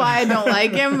 That's why I don't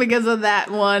like him, because of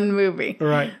that one movie.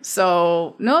 Right.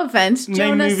 So, no offense, Jonas.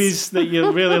 Name movies that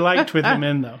you really liked with him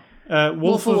in, though.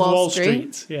 Wolf of Wall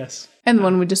Street. Yes. And the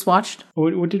one we just watched.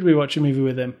 What did we watch a movie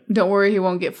with him? Don't worry, he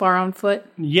won't get far on foot.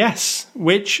 Yes,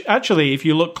 which actually, if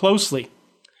you look closely,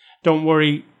 Don't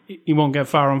Worry, He Won't Get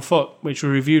Far on Foot, which we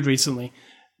reviewed recently.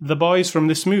 The boys from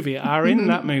this movie are in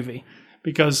that movie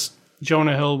because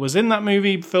Jonah Hill was in that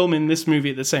movie, filming this movie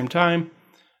at the same time,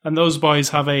 and those boys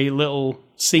have a little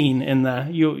scene in there.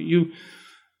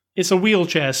 It's a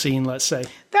wheelchair scene, let's say.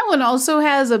 That one also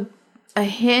has a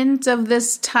hint of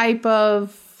this type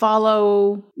of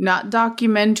not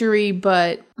documentary,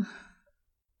 but,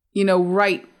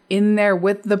 right in there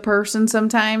with the person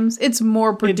sometimes. It's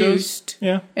more produced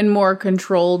and more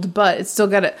controlled, but it's still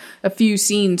got a few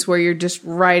scenes where you're just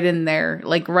right in there,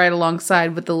 like right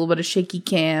alongside with a little bit of shaky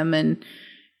cam and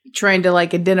trying to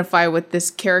identify with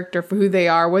this character for who they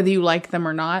are, whether you like them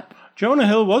or not. Jonah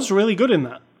Hill was really good in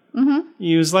that. Mm-hmm.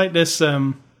 He was like this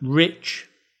rich...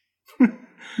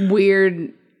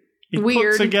 weird... He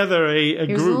Weird. put together a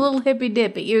He was group. a little hippy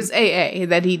dippy. It was AA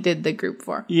that he did the group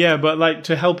for. Yeah, but like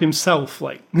to help himself,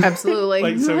 like Absolutely.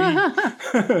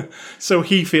 like so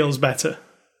he feels better.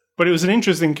 But it was an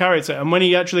interesting character, and when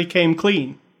he actually came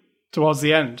clean towards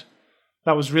the end,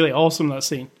 that was really awesome. That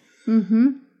scene.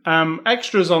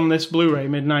 Extras on this Blu-ray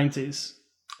mid-90s.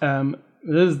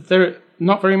 There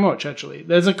not very much actually.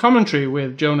 There's a commentary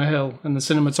with Jonah Hill and the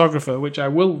cinematographer, which I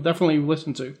will definitely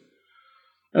listen to.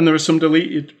 And there are some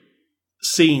deleted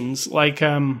scenes, like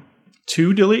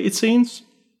 2 deleted scenes.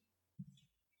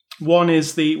 One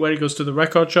is where he goes to the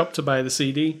record shop to buy the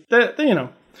CD.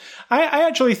 I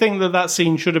actually think that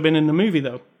scene should have been in the movie,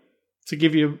 though, to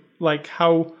give you like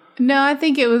how. No, I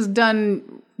think it was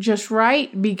done just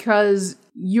right because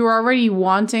you're already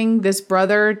wanting this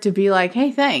brother to be like,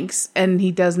 "Hey, thanks," and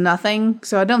he does nothing.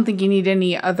 So I don't think you need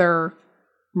any other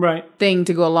thing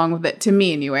to go along with it. To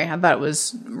me, anyway, I thought it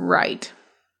was right.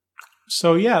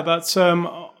 So yeah, that's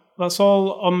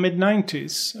all on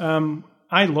mid-90s.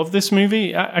 I love this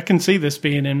movie. I can see this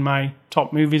being in my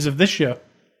top movies of this year.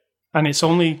 And it's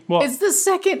only, what? It's the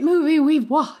second movie we've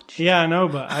watched. Yeah, I know,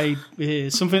 but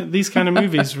these kind of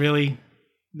movies really,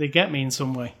 they get me in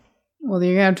some way. Well,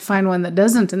 you're going to have to find one that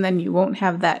doesn't, and then you won't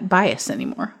have that bias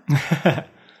anymore.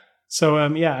 So,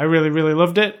 I really, really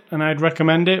loved it, and I'd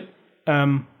recommend it.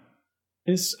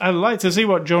 I'd like to see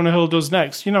what Jonah Hill does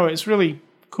next. It's really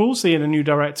cool seeing a new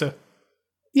director,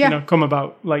 come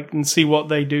about, and see what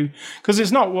they do. Because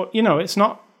it's not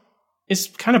it's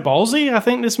kind of ballsy, I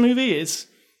think, this movie. It's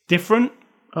different.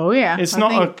 Oh, yeah. It's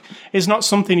not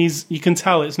something you can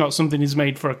tell it's not something he's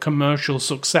made for a commercial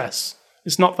success.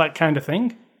 It's not that kind of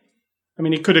thing. I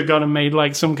mean, he could have gone and made,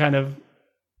 some kind of,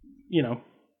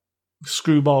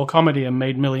 screwball comedy and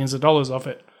made millions of dollars off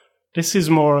it. This is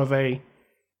more of I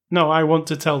want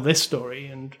to tell this story,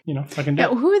 and I can do it.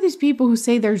 Who are these people who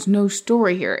say there's no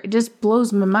story here? It just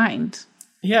blows my mind.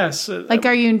 Yes.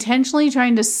 Are you intentionally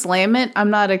trying to slam it? I'm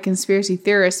not a conspiracy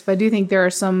theorist, but I do think there are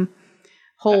some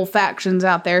whole factions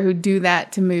out there who do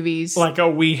that to movies.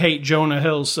 We hate Jonah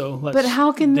Hill, so let's... But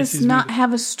how can this not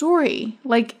have a story?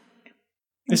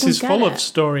 This is full of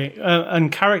story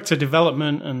and character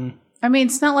development and... I mean,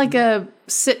 it's not like a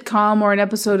sitcom or an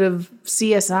episode of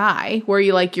CSI where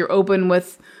you're open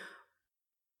with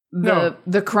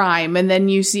the crime and then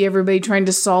you see everybody trying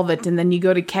to solve it and then you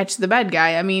go to catch the bad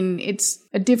guy. I mean, it's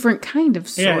a different kind of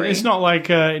story. Yeah, it's not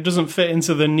like it doesn't fit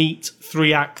into the neat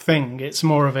 3-act thing. It's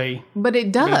more of a... But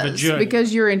it does,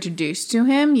 because you're introduced to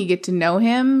him, you get to know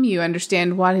him, you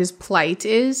understand what his plight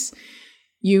is,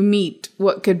 you meet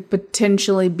what could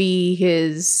potentially be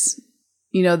his...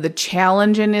 the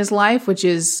challenge in his life, which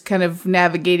is kind of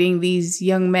navigating these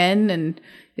young men. And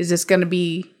is this going to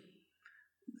be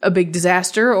a big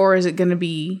disaster or is it going to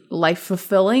be life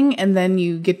fulfilling? And then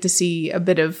you get to see a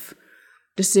bit of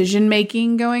decision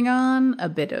making going on, a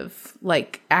bit of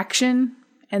action,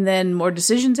 and then more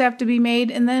decisions have to be made.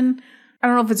 And then I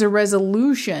don't know if it's a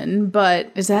resolution,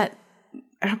 but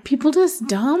are people just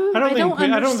dumb? I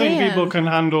don't think people can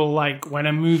handle when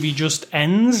a movie just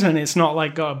ends and it's not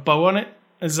got a bow on it.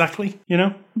 Exactly,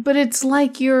 But it's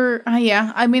you're,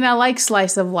 I mean, I like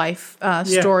slice of life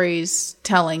stories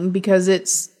telling because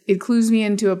it clues me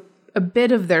into a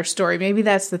bit of their story. Maybe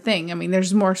that's the thing. I mean,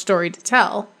 there's more story to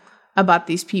tell about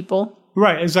these people.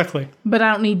 Right, exactly. But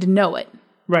I don't need to know it.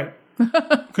 Right.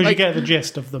 Because you get the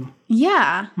gist of them.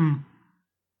 Yeah.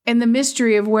 And the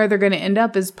mystery of where they're going to end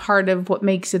up is part of what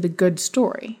makes it a good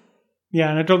story. Yeah,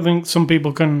 and I don't think some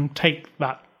people can take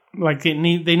that. They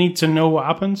need to know what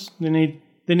happens.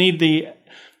 They need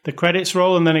the credits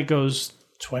roll, and then it goes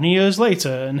 20 years later,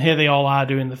 and here they all are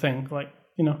doing the thing.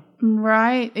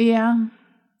 Right, yeah.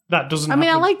 That doesn't I mean,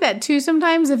 happen. I like that too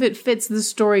sometimes if it fits the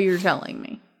story you're telling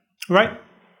me. Right.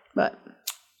 But...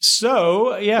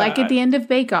 So, yeah. At the end of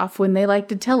Bake Off when they like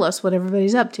to tell us what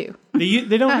everybody's up to. They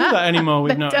don't do that anymore,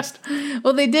 we've noticed.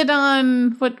 Well, they did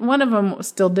on... one of them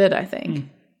still did, I think.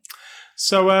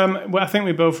 So, I think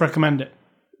we both recommend it.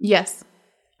 Yes.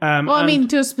 I mean,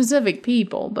 to specific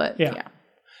people, but yeah.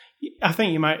 I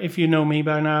think you might, if you know me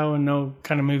by now and know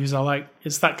kind of movies I like,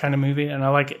 it's that kind of movie, and I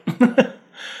like it.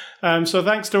 So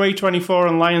thanks to A24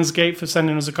 and Lionsgate for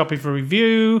sending us a copy for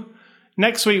review.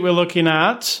 Next week, we're looking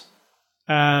at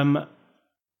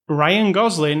Ryan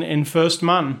Gosling in First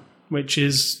Man, which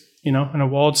is, an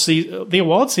award season. The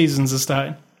award seasons are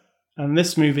starting. And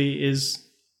this movie is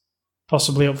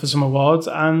possibly up for some awards,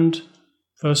 and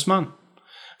First Man.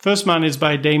 First Man is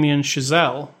by Damien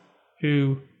Chazelle,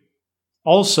 who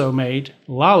also made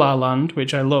La La Land,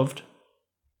 which I loved.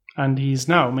 And he's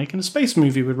now making a space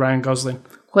movie with Ryan Gosling.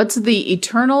 What's the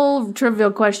eternal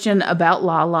trivial question about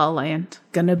La La Land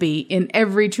gonna be in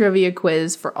every trivia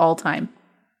quiz for all time?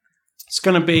 It's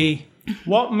going to be,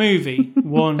 what movie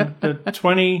won the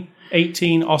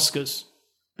 2018 Oscars?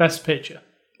 Best Picture.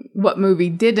 What movie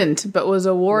didn't, but was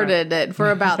awarded it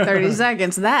for about 30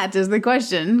 seconds? That is the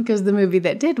question, because the movie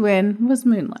that did win was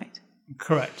Moonlight.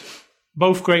 Correct.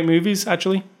 Both great movies,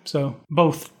 actually. So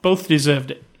both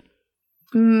deserved it.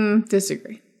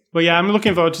 Disagree. But yeah, I'm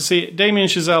looking forward to see it. Damien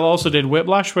Chazelle also did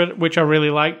Whiplash, which I really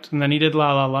liked, and then he did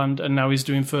La La Land, and now he's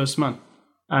doing First Man.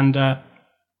 And,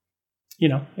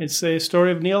 it's a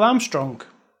story of Neil Armstrong,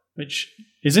 which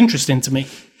is interesting to me.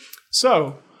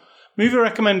 So, movie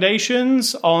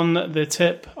recommendations on the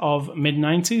tip of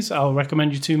mid-90s. I'll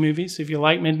recommend you 2 movies if you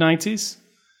like mid-90s.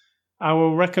 I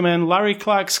will recommend Larry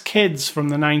Clark's Kids from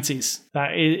the 90s.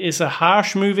 That is a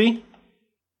harsh movie.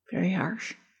 Very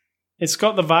harsh. It's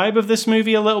got the vibe of this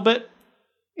movie a little bit.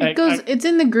 It's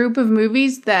in the group of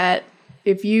movies that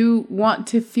if you want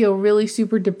to feel really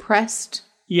super depressed.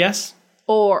 Yes.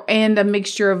 And a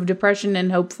mixture of depression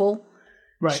and hopeful.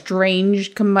 Right.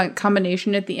 Strange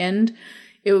combination at the end.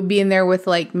 It would be in there with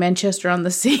like Manchester on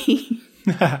the Sea.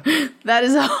 That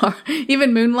is hard.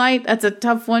 Even Moonlight, that's a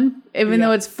tough one. Even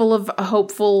though it's full of a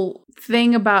hopeful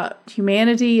thing about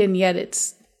humanity, and yet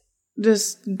it's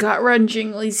just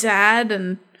gut-wrenchingly sad,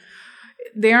 and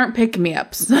they aren't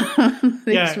pick-me-ups.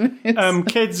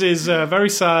 Kids is very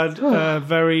sad,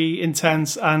 very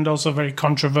intense, and also very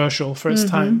controversial for its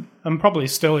time. And probably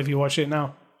still if you watch it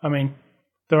now. I mean,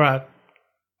 there are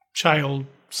child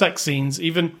sex scenes,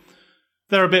 even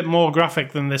they're a bit more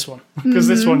graphic than this one, because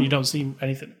this one you don't see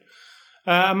anything.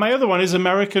 My other one is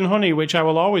American Honey, which I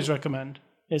will always recommend.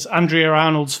 It's Andrea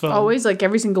Arnold's film. Always, like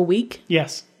every single week?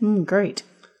 Yes. Great.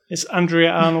 It's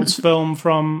Andrea Arnold's film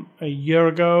from a year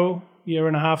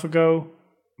and a half ago,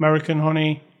 American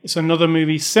Honey. It's another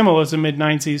movie similar to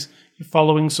mid-90s. You're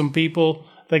following some people,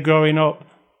 they're growing up,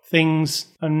 things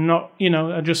are not,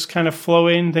 are just kind of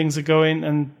flowing, things are going,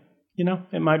 and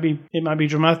it might be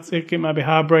dramatic, it might be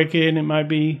heartbreaking, it might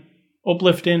be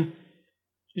uplifting.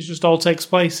 It just all takes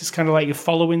place. It's kind of like you're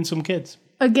following some kids.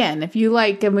 Again, if you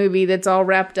like a movie that's all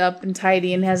wrapped up and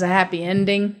tidy and has a happy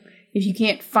ending, if you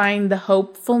can't find the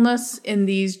hopefulness in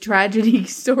these tragedy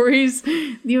stories,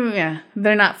 they're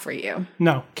not for you.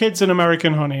 No. Kids and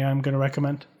American Honey, I'm going to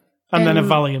recommend. And then a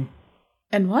Valium.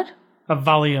 And what? A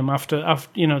Valium after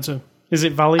is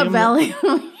it Valium? A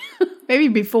Valium. Maybe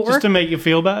before. Just to make you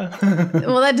feel better.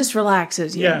 Well, that just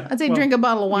relaxes you. Yeah. I'd say drink a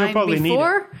bottle of wine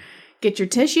before. Get your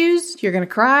tissues. You're going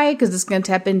to cry because it's going to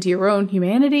tap into your own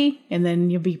humanity, and then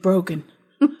you'll be broken.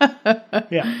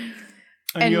 Yeah.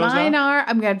 And mine are,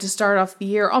 I'm going to have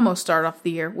to almost start off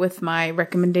the year with my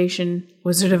recommendation,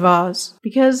 Wizard of Oz.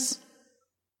 Because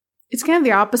it's kind of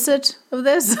the opposite of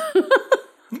this.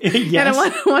 Yes. And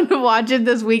I wanted to watch it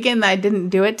this weekend, and I didn't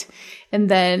do it. And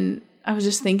then I was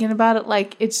just thinking about it,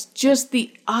 like, it's just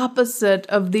the opposite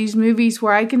of these movies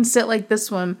where I can sit like this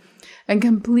one and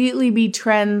completely be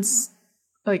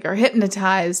or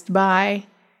hypnotized by,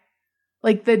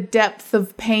 like, the depth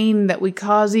of pain that we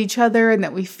cause each other and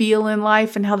that we feel in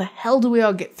life, and how the hell do we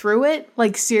all get through it?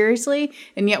 Like, seriously?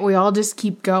 And yet we all just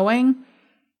keep going.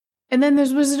 And then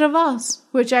there's Wizard of Oz,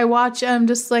 which I watch and I'm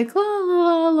just like, la,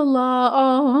 la, la, la,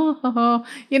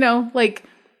 oh, like,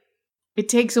 it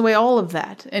takes away all of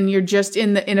that. And you're just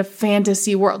in a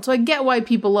fantasy world. So I get why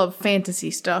people love fantasy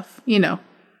stuff, Well,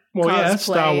 yeah,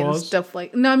 Star Wars. And stuff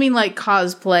like, no, I mean like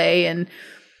cosplay and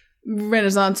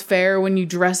Renaissance fair when you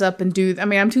dress up and do,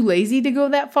 I'm too lazy to go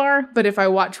that far, but if I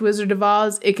watch Wizard of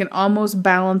Oz, it can almost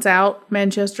balance out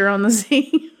Manchester on the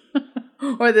Sea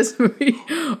or this movie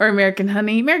or American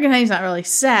Honey. American Honey's not really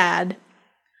sad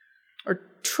or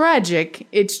tragic.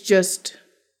 It's just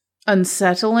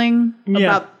unsettling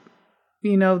about,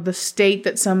 the state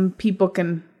that some people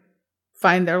can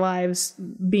find their lives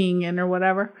being in or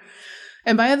whatever.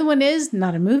 And my other one is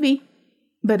not a movie,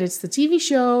 but it's the TV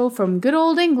show from good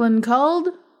old England called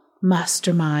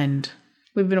Mastermind.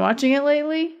 We've been watching it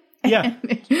lately. Yeah.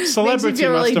 Celebrity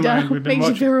Mastermind. We've been watching.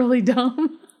 Makes you feel really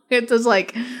dumb. It's just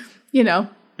like,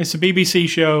 It's a BBC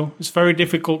show. It's very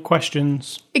difficult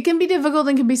questions. It can be difficult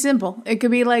and can be simple. It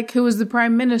could be like, who was the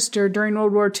prime minister during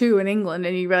World War II in England?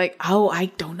 And you're like, oh, I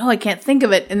don't know. I can't think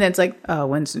of it. And then it's like, oh,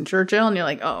 Winston Churchill. And you're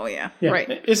like, oh, yeah.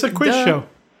 Right. It's a quiz show.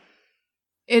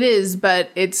 It is, but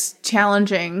it's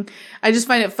challenging. I just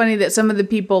find it funny that some of the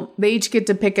people, they each get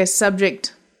to pick a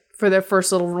subject for their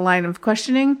first little line of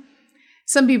questioning.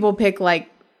 Some people pick like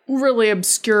really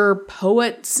obscure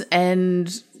poets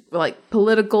and like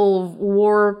political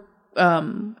war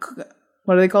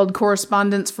what are they called?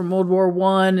 Correspondents from World War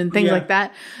One and things like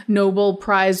that. Nobel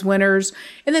Prize winners.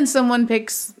 And then someone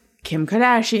picks Kim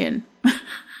Kardashian,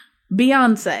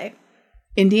 Beyonce,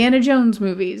 Indiana Jones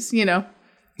movies, you know.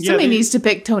 Somebody needs to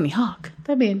pick Tony Hawk.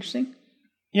 That'd be interesting.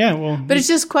 Yeah, well. But it's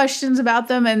just questions about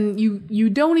them, and you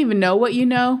don't even know what you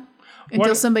know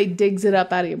until somebody digs it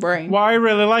up out of your brain. What I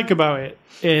really like about it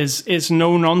is it's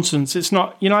no nonsense. It's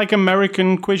not, you know, like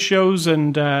American quiz shows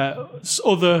and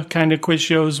other kind of quiz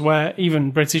shows where,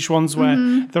 even British ones,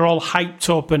 where they're all hyped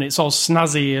up and it's all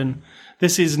snazzy, and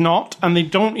this is not. And they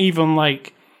don't even,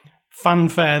 like,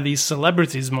 fanfare these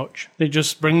celebrities much. They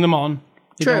just bring them on.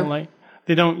 True.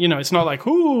 They don't, you know, it's not like,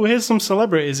 ooh, here's some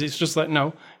celebrities. It's just like,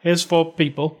 no, here's 4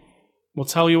 people. We'll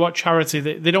tell you what charity.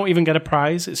 They don't even get a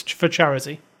prize. It's for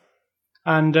charity.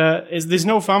 And there's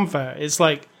no fanfare. It's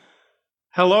like,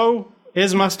 hello,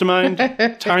 here's Mastermind.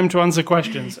 Time to answer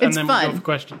questions. And then we go for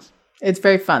questions. It's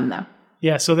very fun, though.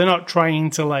 Yeah, so they're not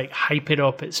trying to, like, hype it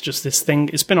up. It's just this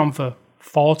thing. It's been on for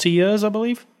 40 years, I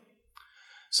believe.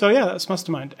 So, yeah, that's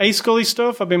Mastermind. Scully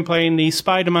stuff. I've been playing the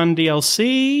Spider-Man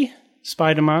DLC.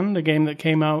 Spider-Man, the game that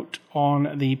came out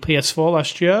on the PS4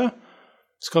 last year.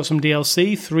 It's got some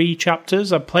DLC, 3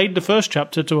 chapters. I played the first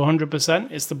chapter to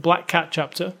 100%. It's the Black Cat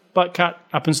chapter. Black Cat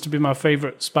happens to be my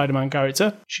favourite Spider-Man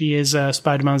character. She is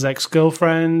Spider-Man's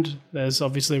ex-girlfriend. There's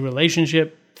obviously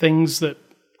relationship things that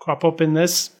crop up in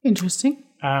this. Interesting.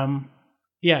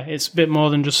 Yeah, it's a bit more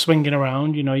than just swinging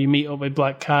around. You know, you meet up with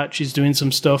Black Cat. She's doing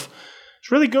some stuff.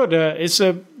 It's really good. This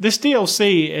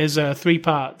DLC is 3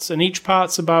 parts, and each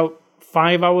part's about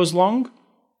 5 hours long.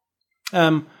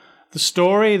 The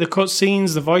story, the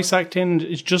cutscenes, the voice acting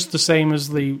is just the same as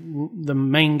the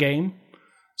main game.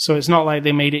 So it's not like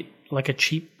they made it like a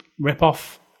cheap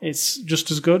rip-off. It's just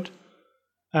as good.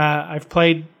 I've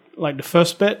played like the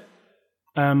first bit.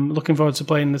 Looking forward to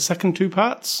playing the second 2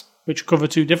 parts, which cover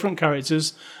 2 different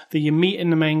characters that you meet in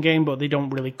the main game, but they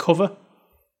don't really cover.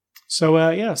 So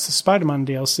yeah, it's the Spider-Man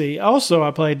DLC. Also,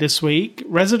 I played this week,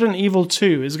 Resident Evil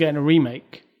 2 is getting a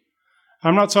remake.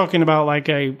 I'm not talking about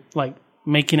like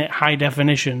making it high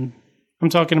definition. I'm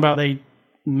talking about they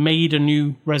made a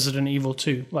new Resident Evil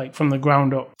 2, like from the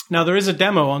ground up. Now, there is a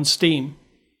demo on Steam.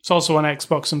 It's also on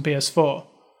Xbox and PS4.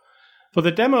 But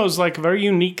the demo is like a very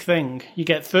unique thing. You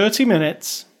get 30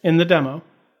 minutes in the demo,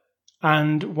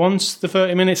 and once the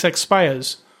 30 minutes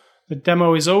expires, the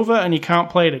demo is over and you can't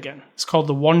play it again. It's called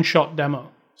the one-shot demo.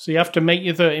 So you have to make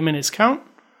your 30 minutes count.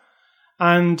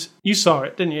 And you saw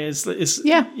it, didn't you?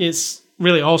 It's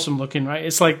really awesome looking, right?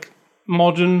 It's like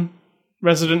modern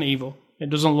Resident Evil. It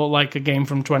doesn't look like a game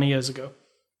from 20 years ago.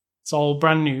 It's all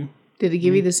brand new. Did it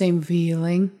give you the same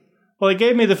feeling? Well, it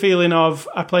gave me the feeling of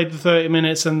I played the 30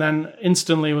 minutes and then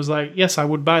instantly was like, yes, I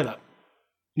would buy that.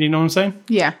 You know what I'm saying?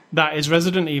 Yeah. That is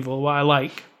Resident Evil, what I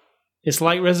like. It's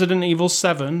like Resident Evil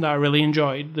 7 that I really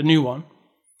enjoyed, the new one.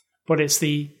 But it's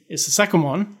the second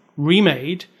one,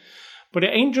 remade. But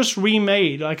it ain't just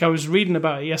remade, like I was reading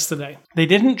about it yesterday. They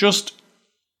didn't just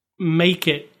make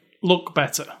it look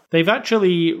better. They've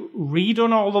actually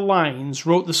redone all the lines,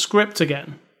 wrote the script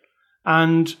again.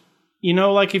 And, you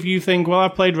know, like if you think, well,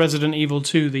 I've played Resident Evil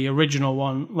 2, the original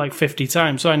one, like 50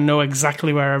 times, so I know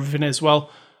exactly where everything is. Well,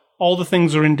 all the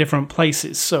things are in different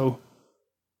places, so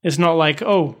it's not like,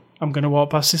 oh, I'm going to walk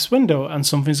past this window and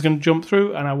something's going to jump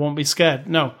through and I won't be scared.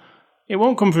 No, it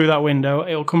won't come through that window.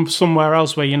 It'll come somewhere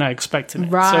else where you're not expecting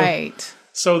it. Right.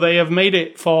 So they have made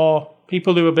it for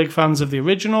people who are big fans of the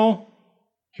original,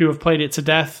 who have played it to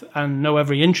death and know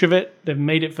every inch of it. They've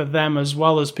made it for them as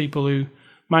well as people who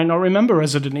might not remember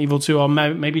Resident Evil 2 or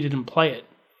maybe didn't play it.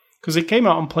 Because it came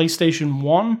out on PlayStation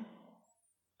 1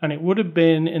 and it would have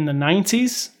been in the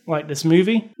 90s, like this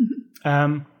movie.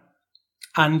 And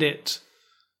this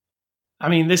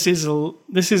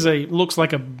looks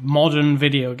like a modern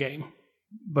video game.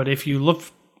 But if you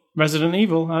love Resident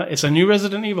Evil, it's a new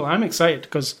Resident Evil. I'm excited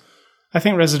because I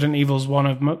think Resident Evil is one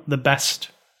of the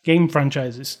best game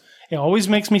franchises. It always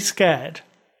makes me scared.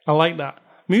 I like that.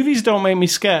 Movies don't make me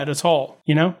scared at all,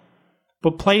 you know?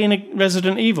 But playing a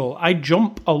Resident Evil, I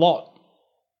jump a lot.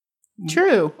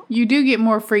 True. You do get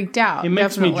more freaked out. It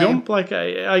makes me jump. Like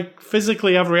I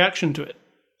physically have a reaction to it.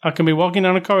 I can be walking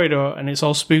down a corridor and it's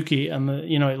all spooky and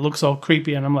it looks all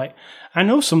creepy and I'm like, I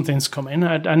know something's coming.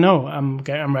 I know.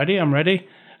 I'm ready.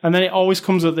 And then it always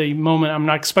comes at the moment I'm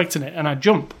not expecting it and I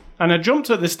jump. And I jumped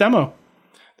at this demo.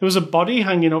 There was a body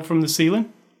hanging up from the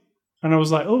ceiling. And I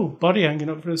was like, oh, body hanging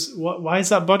up from the ceiling. Why is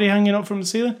that body hanging up from the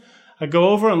ceiling? I go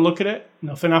over and look at it.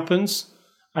 Nothing happens.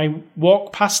 I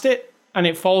walk past it and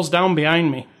it falls down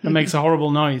behind me and makes a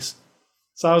horrible noise.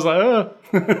 So I was like, oh.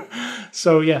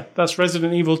 So yeah, that's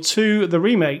Resident Evil 2, the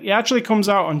remake. It actually comes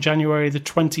out on January the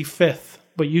 25th,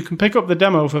 but you can pick up the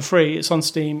demo for free. It's on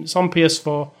Steam, it's on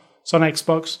PS4, it's on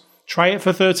Xbox. Try it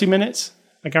for 30 minutes.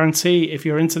 I guarantee if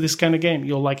you're into this kind of game,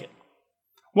 you'll like it.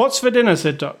 What's for dinner,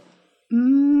 Sid Doc?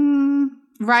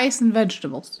 Rice and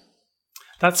vegetables.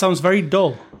 That sounds very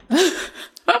dull.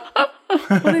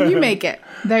 Well, then you make it.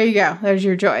 There you go. There's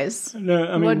your choice. No,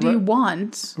 I mean, what do you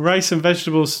want? Rice and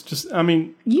vegetables. Just, I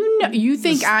mean, you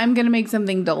think I'm gonna make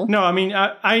something dull? No, I mean,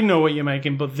 I know what you're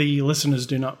making, but the listeners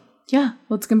do not. Yeah,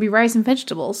 well, it's gonna be rice and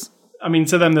vegetables. I mean,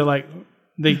 to them, they're like,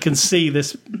 they can see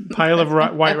this pile of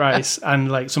white rice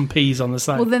and like some peas on the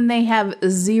side. Well, then they have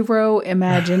zero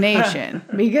imagination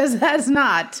because that's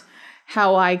not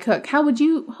how I cook. What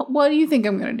do you think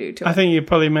I'm going to do to it? I think you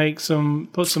probably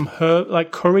put some herb,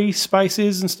 like curry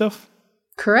spices and stuff.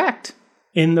 Correct.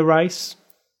 In the rice.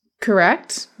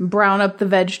 Correct. Brown up the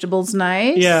vegetables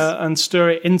nice. Yeah, and stir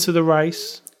it into the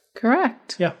rice.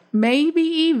 Correct. Yeah. Maybe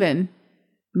even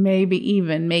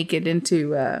make it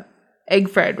into egg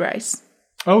fried rice.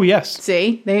 Oh, yes.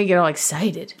 See? There you get all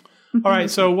excited. All right,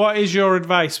 so what is your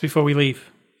advice before we leave?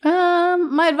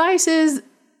 My advice is,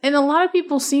 and a lot of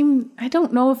people I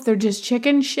don't know if they're just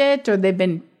chicken shit or they've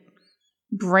been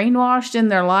brainwashed in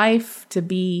their life to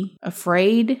be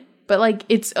afraid, but like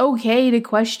it's okay to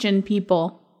question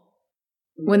people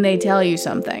when they tell you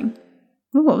something.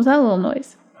 Ooh, what was that little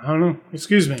noise? I don't know.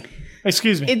 Excuse me.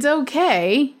 It's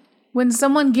okay when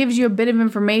someone gives you a bit of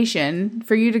information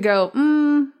for you to go,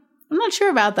 I'm not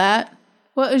sure about that.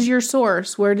 What is your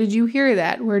source? Where did you hear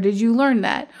that? Where did you learn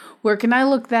that? Where can I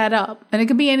look that up? And it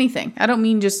could be anything. I don't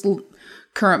mean just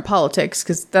current politics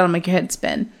because that'll make your head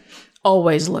spin.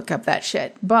 Always look up that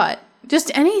shit. But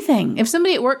just anything. If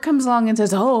somebody at work comes along and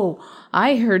says, oh,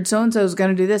 I heard so-and-so is going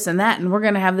to do this and that, and we're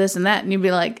going to have this and that, and you'd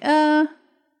be like, even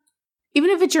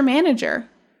if it's your manager,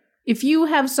 if you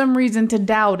have some reason to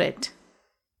doubt it,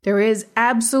 there is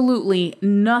absolutely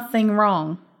nothing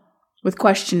wrong with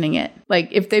questioning it. Like,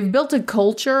 if they've built a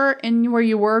culture in where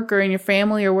you work or in your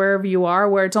family or wherever you are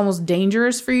where it's almost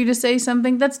dangerous for you to say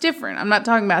something, that's different. I'm not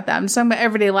talking about that. I'm just talking about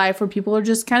everyday life where people are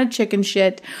just kind of chicken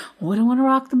shit. Oh, I don't want to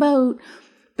rock the boat.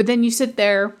 But then you sit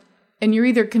there and you're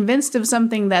either convinced of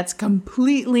something that's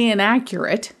completely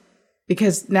inaccurate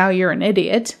because now you're an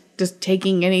idiot, just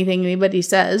taking anything anybody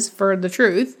says for the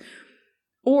truth,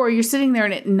 or you're sitting there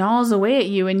and it gnaws away at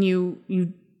you and you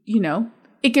know,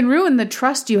 it can ruin the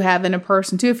trust you have in a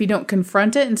person, too, if you don't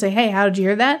confront it and say, hey, how did you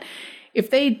hear that? If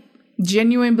they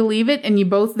genuinely believe it and you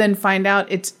both then find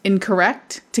out it's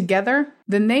incorrect together,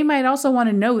 then they might also want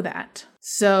to know that.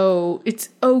 So it's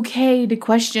okay to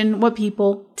question what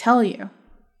people tell you.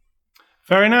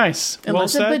 Very nice.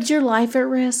 Unless it puts your life at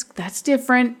risk. That's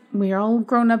different. We're all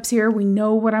grown-ups here. We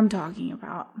know what I'm talking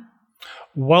about.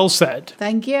 Well said.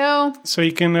 Thank you. So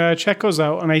you can check us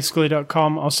out on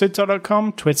ascully.com or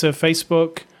sidtalk.com, Twitter,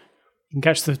 Facebook. You can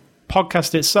catch the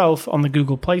podcast itself on the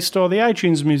Google Play Store, the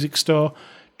iTunes Music Store,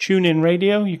 TuneIn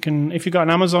Radio. You can, if you've got an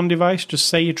Amazon device, just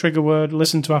say your trigger word,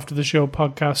 listen to After the Show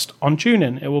podcast on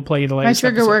TuneIn. It will play you the latest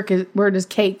episode. My trigger word is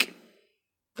cake.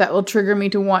 That will trigger me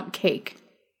to want cake.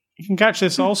 You can catch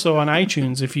this also on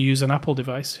iTunes if you use an Apple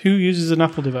device. Who uses an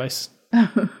Apple device?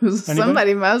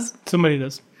 Somebody must. Somebody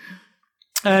does.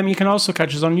 You can also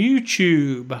catch us on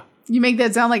YouTube. You make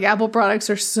that sound like Apple products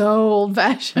are so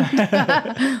old-fashioned.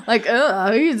 Like,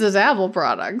 who uses Apple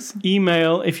products?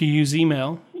 Email, if you use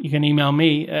email, you can email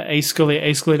me at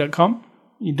ascully@ascully.com.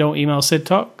 You don't email Sid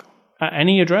Talk at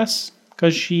any address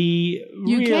because You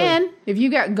can if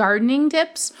you got gardening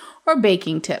tips or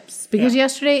baking tips. Because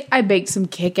yesterday I baked some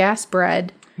kick-ass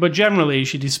bread. But generally,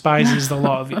 she despises the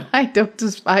lot of you. I don't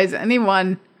despise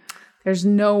anyone. There's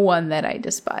no one that I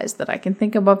despise that I can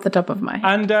think of off the top of my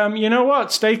head. And you know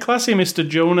what? Stay classy, Mr.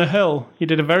 Jonah Hill. You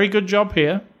did a very good job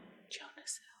here.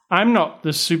 Jonas Hill. I'm not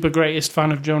the super greatest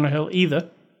fan of Jonah Hill either,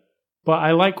 but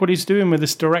I like what he's doing with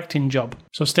this directing job.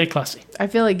 So stay classy. I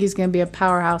feel like he's going to be a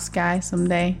powerhouse guy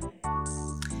someday.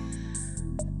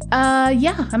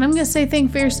 Yeah, and I'm going to say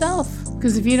think for yourself,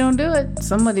 because if you don't do it,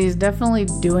 somebody's definitely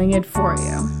doing it for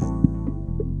you.